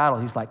wins a battle,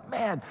 he's like,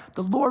 man,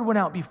 the Lord went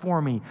out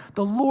before me.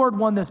 The Lord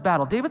won this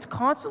battle. David's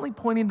constantly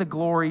pointing the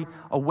glory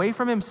away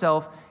from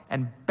himself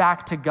and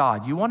back to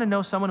God. You want to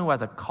know someone who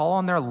has a call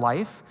on their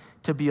life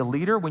to be a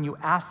leader? When you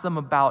ask them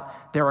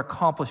about their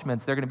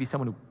accomplishments, they're going to be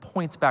someone who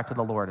points back to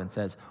the Lord and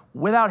says,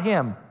 without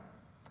him,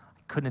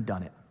 I couldn't have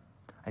done it.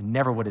 I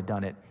never would have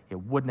done it. It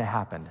wouldn't have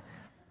happened.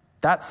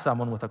 That's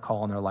someone with a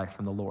call on their life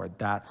from the Lord.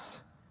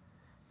 That's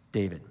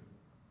David.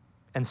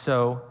 And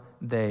so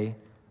they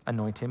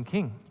anoint him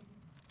king.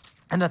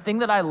 And the thing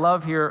that I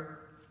love here,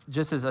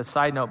 just as a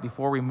side note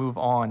before we move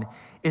on,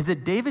 is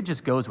that David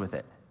just goes with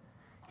it.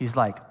 He's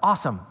like,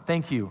 awesome,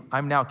 thank you,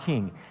 I'm now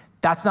king.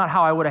 That's not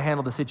how I would have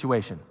handled the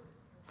situation,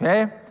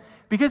 okay?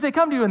 Because they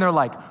come to you and they're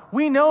like,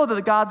 we know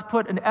that God's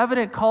put an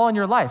evident call in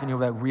your life. And you're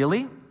like,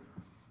 really?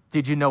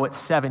 Did you know it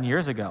 7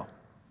 years ago?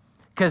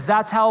 Because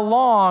that's how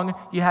long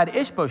you had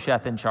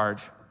Ishbosheth in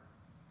charge.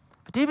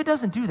 But David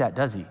doesn't do that,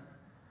 does he?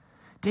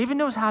 David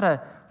knows how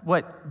to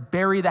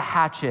bury the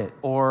hatchet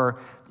or,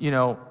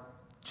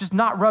 just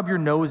not rub your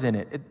nose in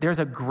it. There's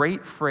a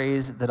great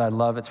phrase that I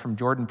love. It's from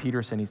Jordan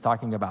Peterson. He's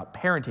talking about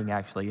parenting,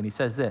 actually, and he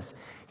says this.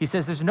 He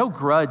says, there's no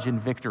grudge in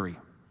victory. And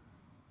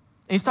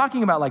he's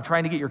talking about like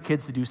trying to get your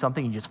kids to do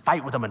something. You just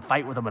fight with them and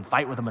fight with them and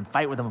fight with them and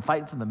fight with them and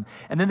fight with them.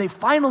 And then they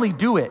finally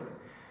do it.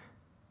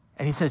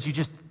 And he says, you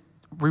just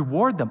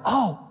reward them.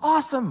 Oh,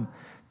 awesome.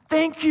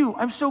 Thank you.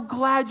 I'm so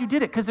glad you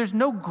did it, because there's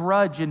no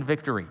grudge in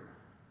victory.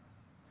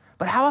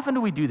 But how often do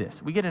we do this?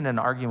 We get in an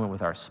argument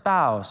with our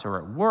spouse or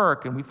at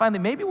work, and we find that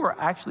maybe we're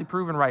actually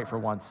proven right for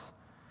once.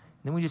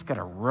 And then we just got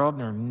to rub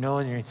their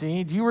nose and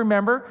say, do you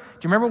remember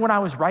when I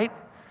was right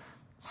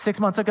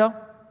 6 months ago?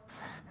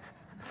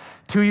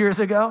 2 years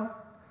ago?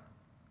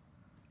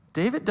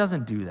 David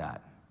doesn't do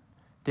that.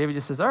 David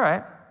just says, all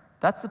right,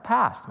 that's the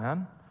past,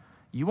 man.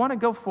 You want to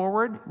go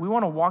forward? We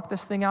want to walk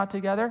this thing out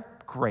together?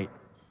 Great.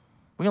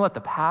 We're going to let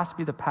the past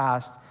be the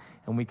past,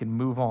 and we can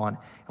move on.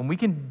 And we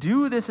can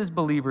do this as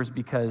believers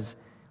because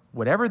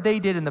whatever they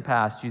did in the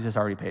past, Jesus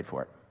already paid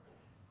for it.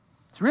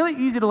 It's really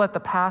easy to let the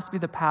past be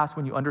the past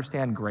when you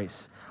understand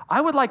grace.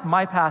 I would like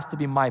my past to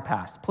be my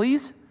past,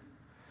 please.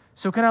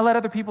 So can I let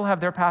other people have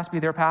their past be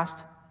their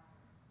past?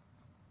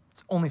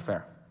 It's only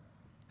fair.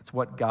 It's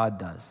what God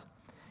does.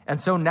 And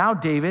so now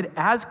David,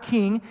 as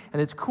king,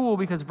 and it's cool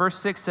because verse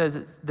 6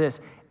 says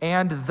this,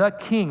 and the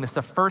king. This is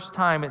the first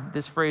time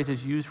this phrase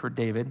is used for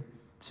David.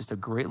 It's just a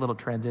great little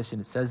transition.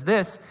 It says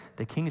this,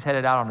 the king's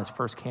headed out on his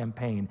first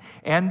campaign.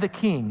 And the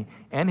king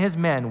and his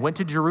men went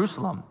to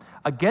Jerusalem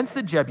against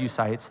the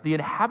Jebusites, the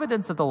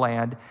inhabitants of the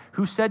land,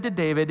 who said to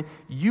David,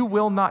 you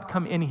will not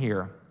come in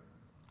here,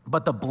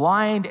 but the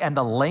blind and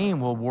the lame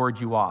will ward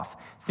you off,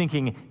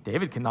 thinking,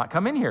 David cannot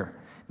come in here.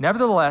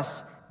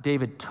 Nevertheless,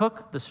 David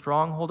took the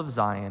stronghold of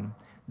Zion,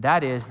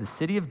 that is, the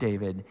city of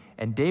David,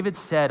 and David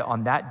said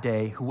on that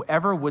day,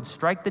 whoever would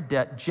strike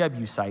the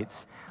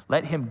Jebusites,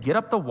 let him get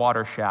up the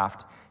water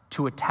shaft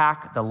to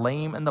attack the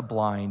lame and the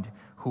blind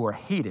who are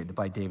hated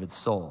by David's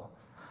soul.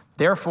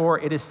 Therefore,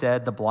 it is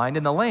said, the blind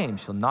and the lame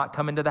shall not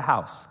come into the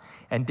house.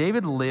 And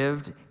David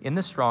lived in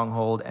the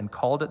stronghold and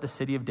called it the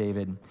city of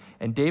David.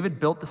 And David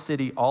built the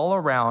city all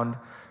around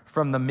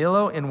from the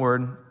Millo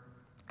inward,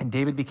 and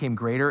David became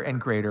greater and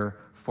greater,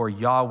 for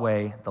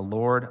Yahweh, the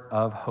Lord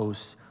of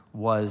hosts,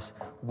 was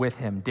with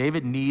him.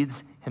 David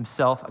needs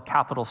himself a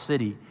capital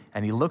city,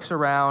 and he looks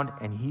around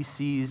and he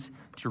sees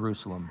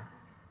Jerusalem,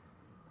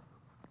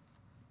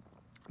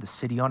 the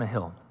city on a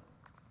hill.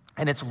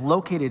 And it's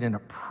located in a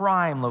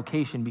prime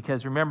location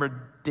because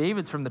remember,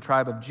 David's from the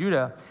tribe of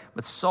Judah,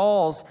 but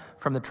Saul's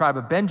from the tribe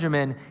of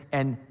Benjamin,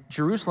 and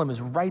Jerusalem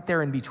is right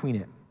there in between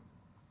it.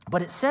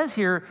 But it says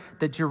here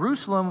that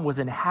Jerusalem was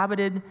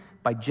inhabited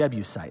by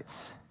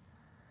Jebusites.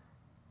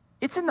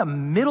 It's in the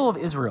middle of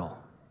Israel.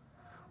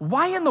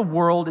 Why in the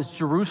world is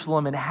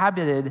Jerusalem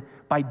inhabited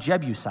by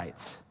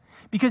Jebusites?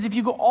 Because if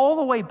you go all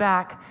the way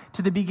back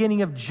to the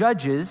beginning of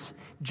Judges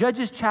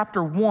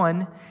chapter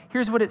 1,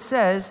 here's what it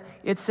says.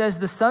 It says,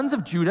 the sons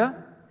of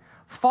Judah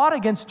fought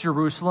against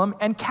Jerusalem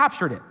and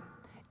captured it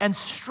and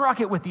struck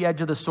it with the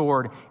edge of the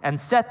sword and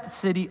set the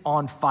city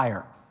on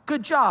fire.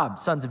 Good job,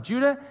 sons of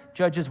Judah.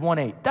 Judges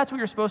 1:8. That's what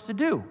you're supposed to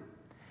do.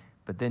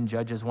 But then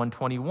Judges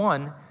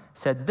 1:21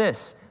 said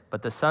this,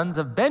 but the sons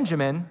of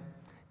Benjamin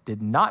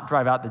did not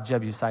drive out the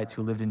Jebusites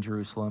who lived in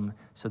Jerusalem.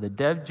 So the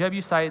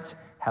Jebusites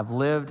have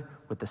lived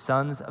with the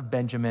sons of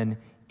Benjamin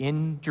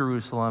in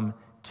Jerusalem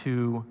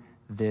to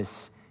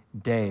this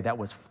day. That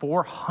was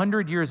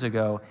 400 years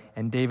ago,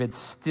 and David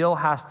still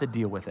has to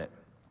deal with it.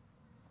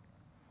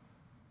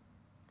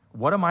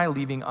 What am I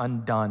leaving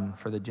undone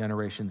for the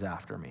generations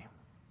after me?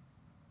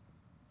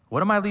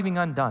 What am I leaving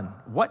undone?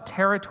 What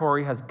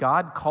territory has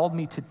God called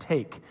me to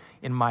take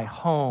in my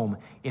home,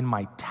 in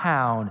my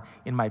town,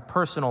 in my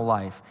personal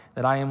life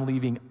that I am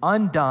leaving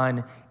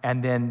undone,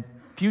 and then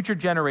future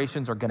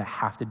generations are going to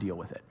have to deal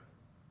with it?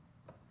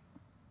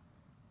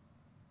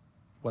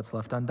 what's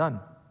left undone.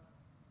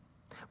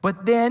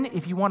 But then,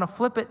 if you want to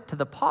flip it to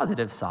the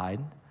positive side,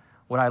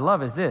 what I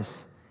love is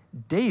this.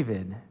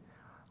 David,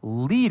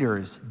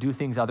 leaders do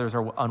things others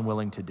are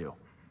unwilling to do.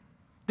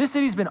 This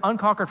city's been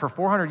unconquered for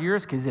 400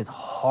 years because it's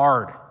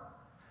hard.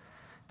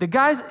 The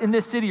guys in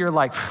this city are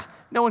like,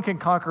 no one can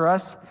conquer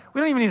us.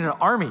 We don't even need an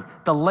army.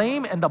 The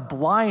lame and the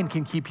blind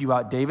can keep you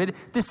out, David.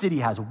 This city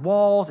has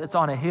walls. It's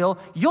on a hill.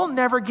 You'll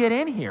never get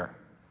in here.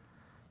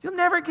 You'll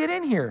never get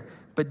in here.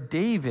 But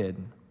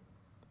David,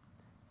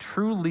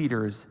 true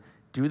leaders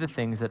do the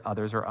things that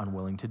others are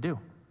unwilling to do.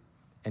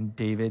 And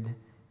David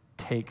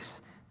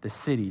takes the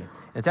city. And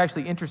it's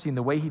actually interesting.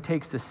 The way he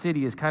takes the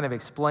city is kind of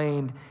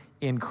explained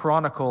in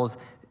Chronicles.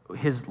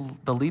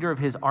 The leader of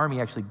his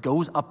army actually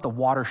goes up the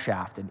water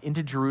shaft and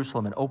into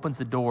Jerusalem and opens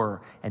the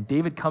door. And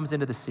David comes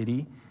into the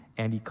city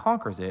and he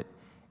conquers it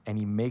and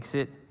he makes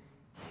it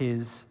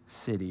his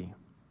city,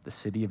 the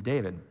city of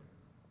David.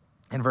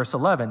 In verse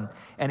 11,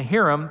 and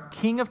Hiram,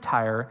 king of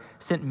Tyre,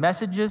 sent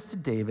messages to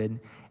David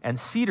and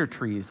cedar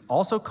trees,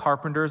 also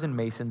carpenters and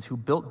masons who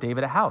built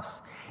David a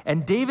house.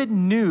 And David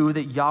knew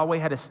that Yahweh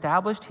had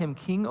established him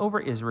king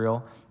over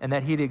Israel and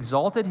that he had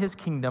exalted his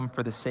kingdom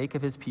for the sake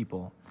of his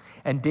people.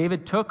 And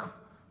David took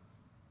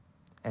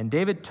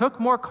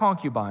more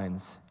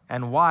concubines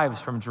and wives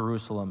from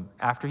Jerusalem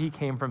after he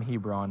came from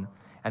Hebron,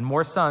 and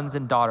more sons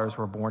and daughters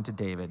were born to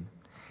David.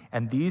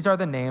 And these are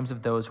the names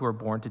of those who were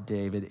born to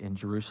David in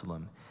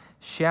Jerusalem: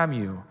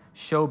 Shamu,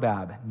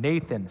 Shobab,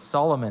 Nathan,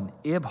 Solomon,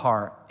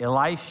 Ibhar,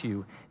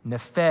 Elishu,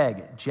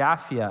 Nepheg,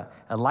 Japhia,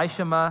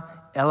 Elishama,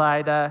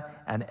 Elida,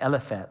 and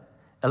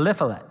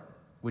Eliphalet,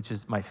 which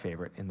is my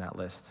favorite in that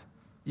list.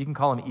 You can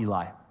call him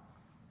Eli,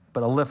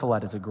 but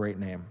Eliphalet is a great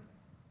name.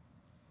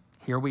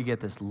 Here we get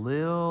this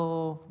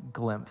little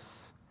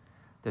glimpse.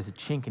 There's a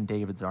chink in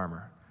David's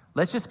armor.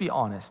 Let's just be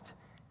honest.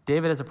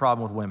 David has a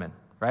problem with women,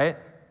 right?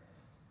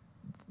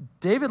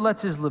 David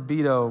lets his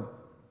libido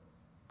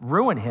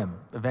ruin him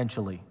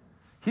eventually.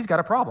 He's got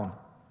a problem.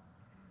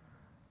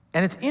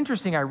 And it's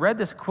interesting, I read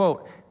this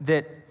quote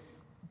that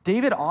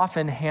David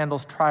often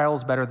handles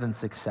trials better than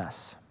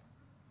success.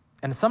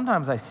 And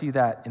sometimes I see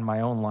that in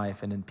my own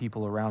life and in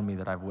people around me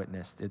that I've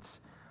witnessed. It's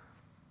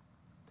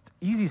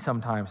easy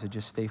sometimes to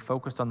just stay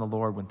focused on the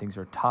Lord when things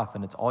are tough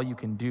and it's all you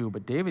can do.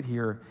 But David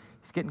here,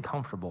 he's getting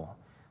comfortable.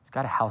 He's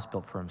got a house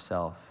built for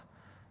himself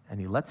and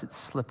he lets it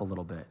slip a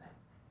little bit.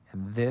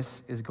 And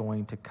this is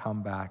going to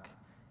come back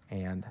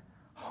and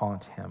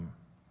haunt him.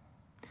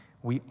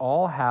 We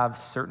all have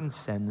certain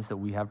sins that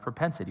we have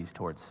propensities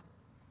towards.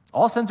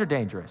 All sins are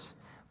dangerous,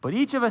 but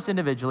each of us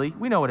individually,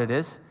 we know what it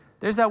is.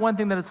 There's that one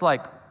thing that it's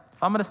like,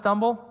 if I'm going to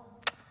stumble,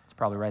 it's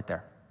probably right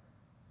there.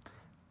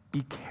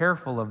 Be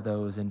careful of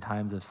those in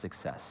times of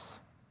success.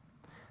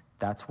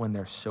 That's when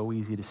they're so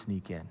easy to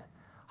sneak in.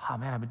 Oh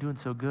man, I've been doing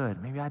so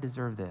good. Maybe I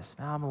deserve this.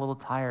 Oh, I'm a little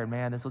tired,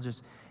 man. This will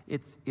just,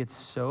 it's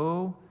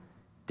so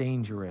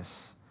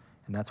dangerous.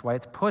 And that's why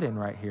it's put in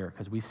right here,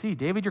 because we see,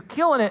 David, you're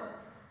killing it,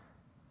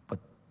 but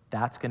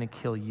that's going to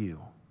kill you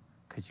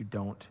because you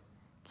don't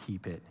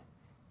keep it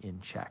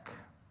in check.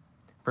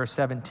 Verse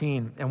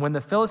 17, and when the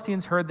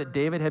Philistines heard that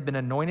David had been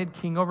anointed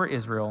king over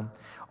Israel,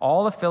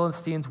 all the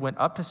Philistines went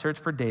up to search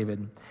for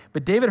David.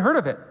 But David heard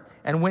of it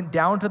and went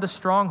down to the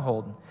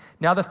stronghold.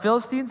 Now the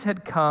Philistines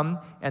had come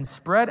and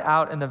spread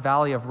out in the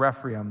valley of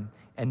Rephaim,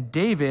 and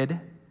David,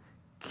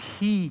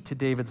 key to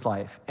David's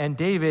life, and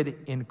David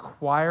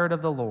inquired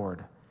of the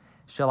Lord,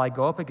 shall I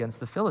go up against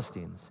the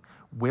Philistines?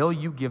 Will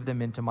you give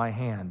them into my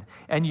hand?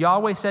 And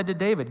Yahweh said to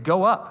David,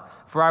 go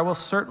up, for I will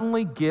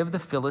certainly give the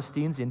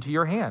Philistines into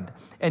your hand.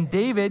 And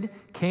David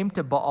came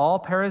to Baal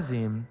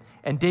Perazim,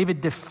 and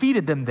David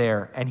defeated them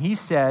there. And he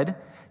said,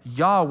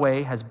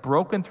 Yahweh has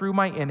broken through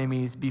my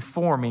enemies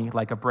before me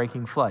like a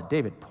breaking flood.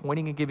 David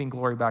pointing and giving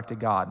glory back to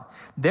God.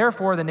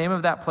 Therefore, the name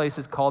of that place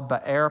is called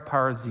Be'er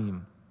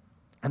Perazim.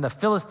 And the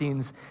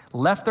Philistines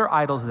left their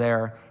idols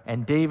there,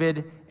 and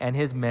David and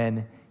his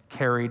men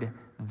carried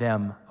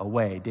them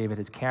away. David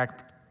has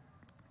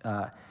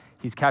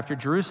he's captured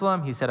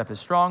Jerusalem. He set up his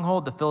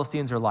stronghold. The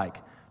Philistines are like,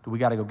 do we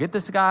got to go get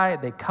this guy?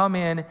 They come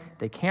in.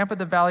 They camp at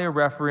the valley of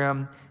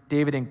Rephaim.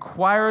 David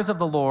inquires of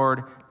the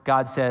Lord.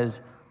 God says,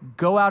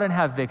 go out and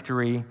have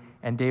victory.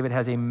 And David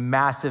has a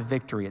massive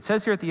victory. It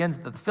says here at the end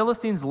that the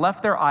Philistines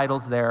left their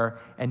idols there,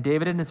 and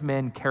David and his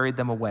men carried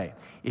them away.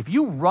 If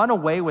you run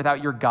away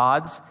without your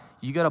gods,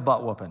 you get a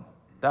butt whooping.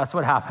 That's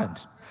what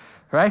happened.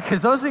 Right?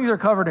 Because those things are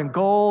covered in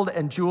gold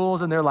and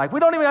jewels, and they're like, we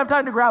don't even have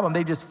time to grab them.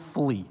 They just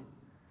flee.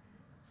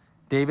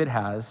 David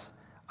has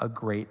a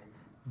great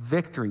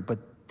victory. But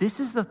this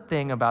is the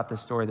thing about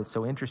this story that's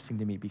so interesting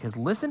to me, because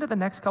listen to the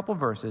next couple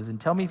verses and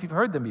tell me if you've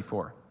heard them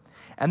before.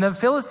 And the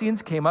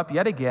Philistines came up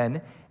yet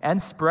again and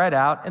spread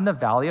out in the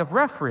valley of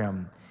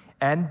Rephaim.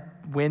 And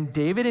when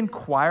David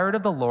inquired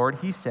of the Lord,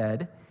 he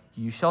said,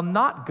 you shall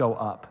not go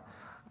up.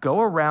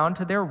 Go around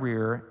to their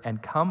rear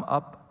and come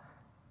up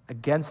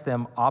against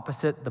them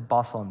opposite the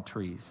balsam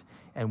trees.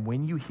 And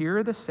when you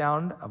hear the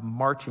sound of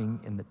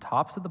marching in the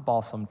tops of the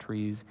balsam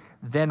trees,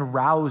 then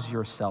rouse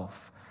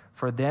yourself,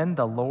 For then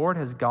the Lord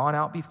has gone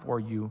out before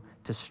you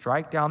to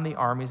strike down the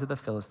armies of the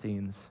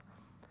Philistines.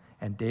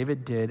 And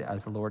David did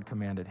as the Lord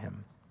commanded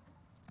him.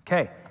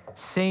 Okay,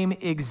 same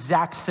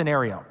exact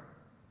scenario.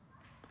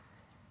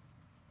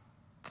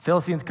 The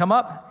Philistines come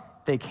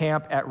up, they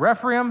camp at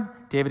Rephaim.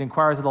 David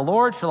inquires of the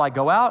Lord, shall I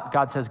go out?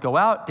 God says, go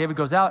out. David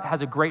goes out,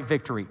 has a great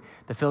victory.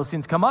 The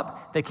Philistines come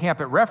up, they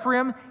camp at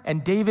Rephaim,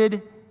 and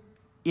David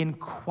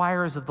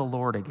inquires of the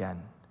Lord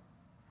again.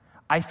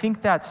 I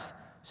think that's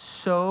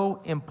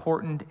so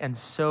important and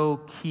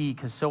so key,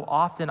 because so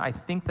often I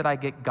think that I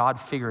get God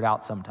figured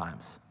out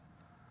sometimes.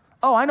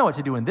 Oh, I know what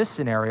to do in this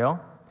scenario.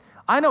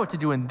 I know what to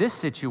do in this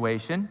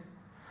situation.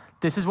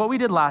 This is what we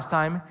did last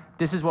time.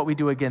 This is what we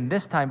do again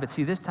this time. But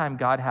see, this time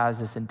God has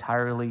this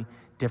entirely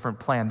different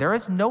plan. There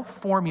is no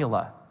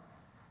formula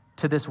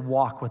to this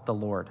walk with the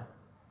Lord.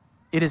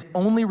 It is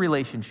only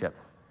relationship.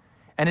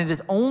 And it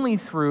is only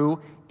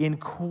through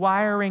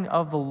inquiring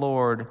of the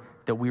Lord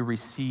that we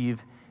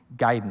receive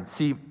guidance.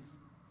 See,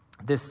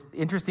 this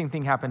interesting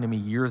thing happened to me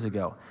years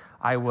ago.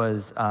 I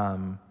was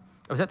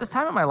at this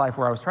time in my life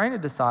where I was trying to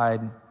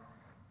decide.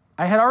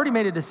 I had already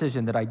made a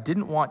decision that I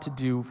didn't want to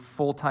do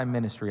full-time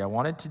ministry. I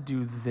wanted to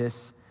do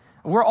this.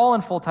 We're all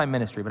in full-time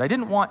ministry, but I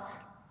didn't want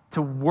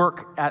to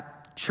work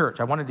at church.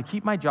 I wanted to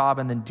keep my job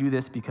and then do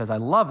this because I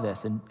love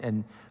this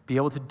and be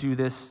able to do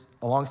this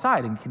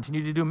alongside and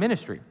continue to do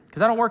ministry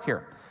because I don't work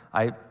here.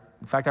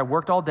 In fact, I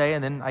worked all day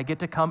and then I get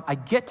to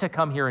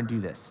come here and do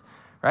this,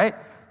 right?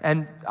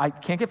 And I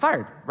can't get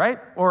fired, right?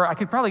 Or I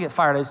could probably get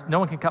fired. No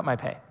one can cut my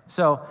pay.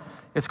 So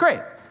it's great.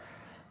 It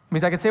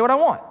means I can say what I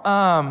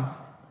want.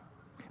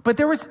 But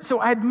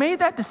so I had made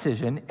that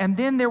decision, and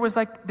then there was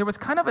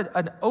kind of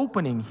an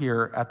opening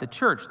here at the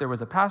church. There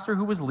was a pastor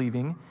who was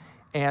leaving,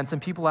 and some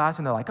people asked,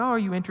 and they're like, oh, are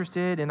you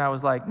interested? And I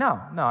was like, no,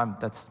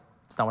 that's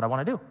not what I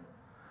want to do.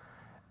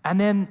 And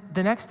then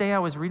the next day I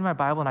was reading my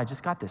Bible, and I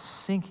just got this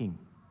sinking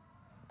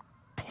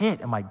pit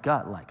in my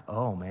gut, like,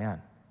 oh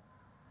man,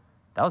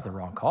 that was the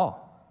wrong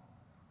call.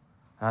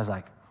 And I was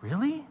like,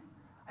 really?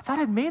 I thought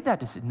I'd made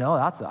that decision.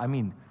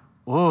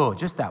 No,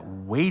 just that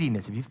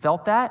weightiness. Have you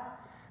felt that?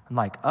 I'm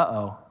like,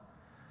 uh-oh.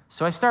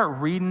 So I start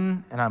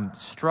reading, and I'm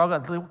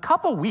struggling a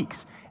couple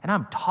weeks, and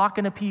I'm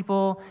talking to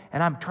people,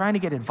 and I'm trying to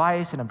get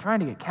advice, and I'm trying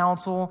to get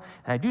counsel,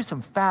 and I do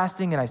some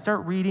fasting, and I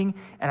start reading,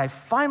 and I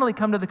finally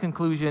come to the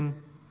conclusion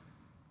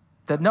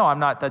that no,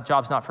 that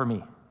job's not for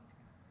me.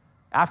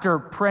 After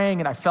praying,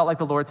 and I felt like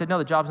the Lord said, no,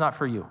 the job's not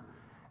for you.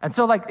 And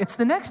so it's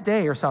the next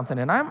day or something,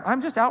 and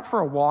I'm just out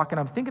for a walk, and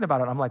I'm thinking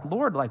about it. I'm like,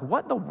 Lord,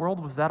 what in the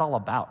world was that all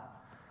about?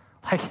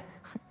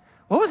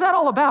 What was that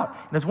all about?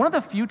 And it's one of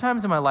the few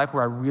times in my life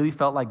where I really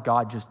felt like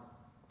God just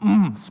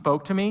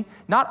spoke to me,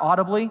 not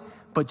audibly,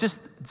 but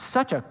just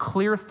such a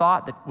clear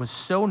thought that was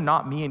so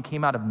not me and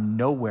came out of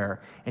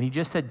nowhere. And he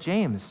just said,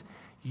 James,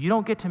 you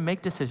don't get to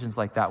make decisions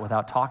like that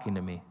without talking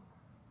to me.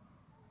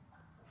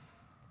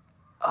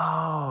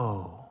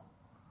 Oh,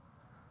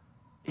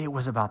 it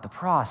was about the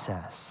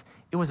process.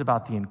 It was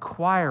about the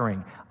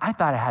inquiring. I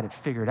thought I had it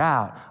figured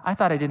out. I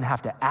thought I didn't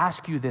have to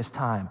ask you this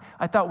time.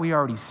 I thought we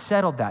already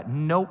settled that.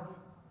 Nope.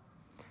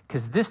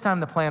 Because this time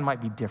the plan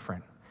might be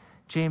different.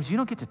 James, you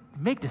don't get to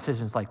make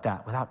decisions like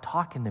that without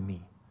talking to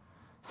me,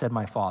 said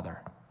my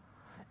father.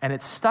 And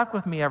it's stuck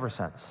with me ever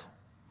since.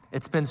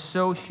 It's been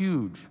so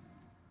huge,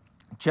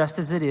 just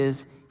as it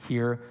is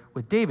here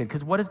with David.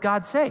 Because what does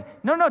God say?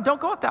 No,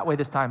 don't go up that way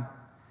this time.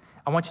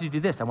 I want you to do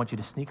this. I want you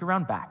to sneak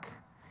around back.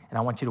 And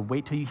I want you to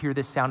wait till you hear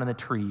this sound in the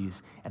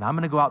trees. And I'm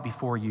going to go out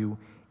before you.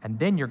 And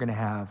then you're going to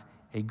have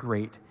a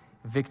great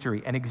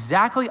victory. And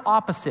exactly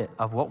opposite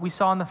of what we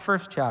saw in the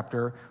first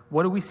chapter,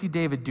 what do we see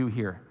David do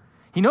here?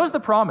 He knows the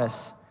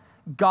promise.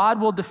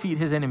 God will defeat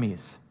his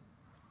enemies.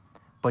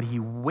 But he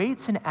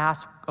waits and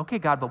asks, okay,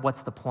 God, but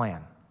what's the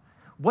plan?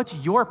 What's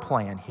your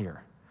plan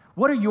here?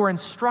 What are your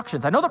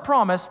instructions? I know the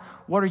promise.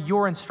 What are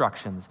your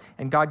instructions?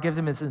 And God gives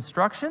him his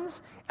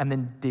instructions, and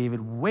then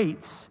David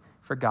waits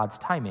for God's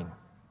timing.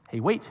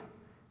 Hey, wait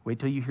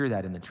till you hear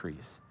that in the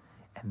trees.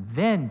 And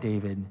then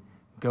David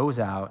goes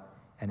out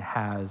and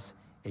has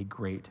a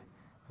great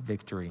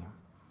victory.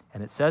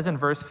 And it says in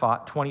verse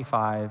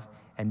 25,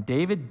 and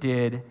David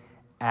did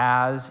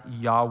as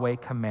Yahweh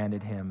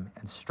commanded him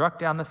and struck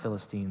down the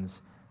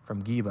Philistines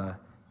from Geba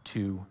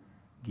to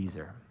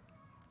Gezer.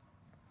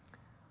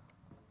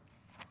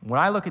 When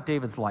I look at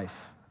David's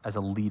life as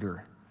a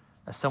leader,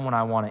 as someone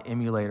I want to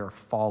emulate or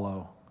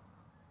follow,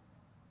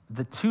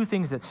 the two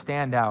things that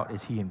stand out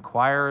is he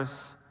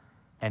inquires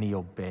and he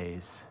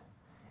obeys.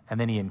 And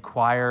then he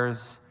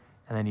inquires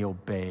and then he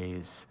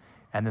obeys.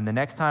 And then the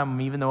next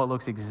time, even though it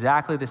looks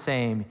exactly the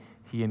same,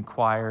 he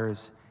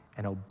inquires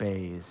and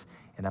obeys.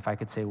 And if I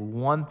could say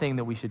one thing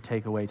that we should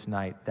take away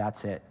tonight,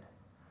 that's it.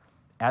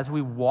 As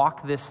we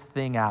walk this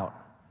thing out,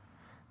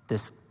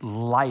 this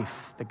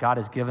life that God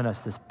has given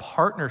us, this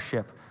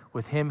partnership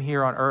with him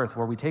here on earth,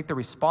 where we take the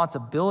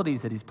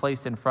responsibilities that he's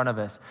placed in front of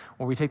us,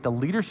 where we take the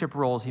leadership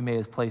roles he may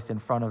have placed in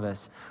front of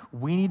us,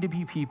 we need to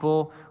be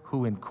people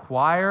who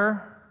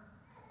inquire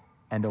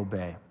and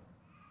obey.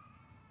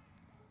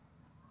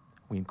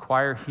 We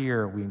inquire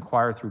here, we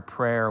inquire through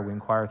prayer, we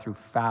inquire through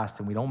fast,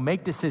 and we don't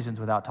make decisions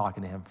without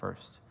talking to him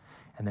first.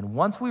 And then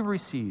once we've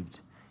received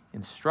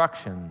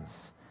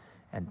instructions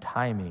and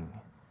timing,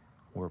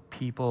 we're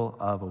people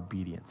of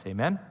obedience.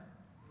 Amen?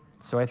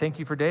 So I thank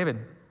you for David.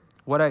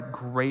 What a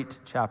great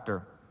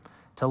chapter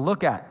to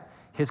look at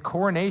his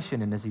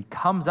coronation, and as he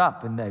comes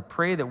up, and I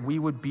pray that we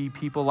would be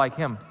people like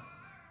him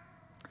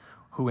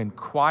who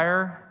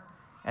inquire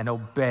and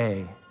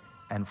obey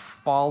and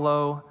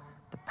follow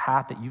the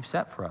path that you've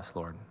set for us,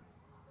 Lord.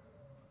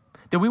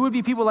 That we would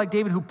be people like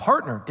David who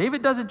partner.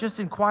 David doesn't just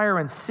inquire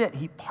and sit.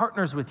 He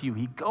partners with you.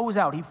 He goes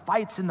out. He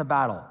fights in the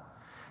battle.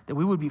 That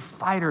we would be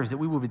fighters, that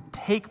we would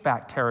take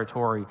back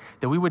territory,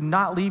 that we would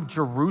not leave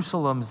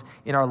Jerusalems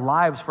in our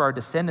lives for our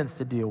descendants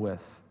to deal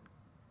with,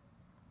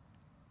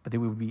 but that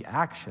we would be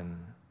action,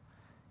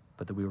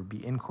 but that we would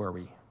be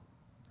inquiry,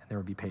 and there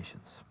would be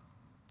patience.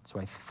 So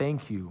I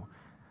thank you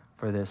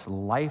for this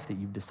life that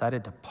you've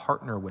decided to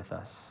partner with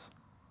us.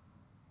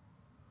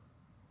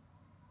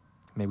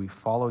 May we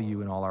follow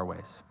you in all our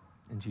ways.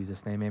 In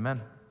Jesus' name,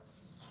 amen.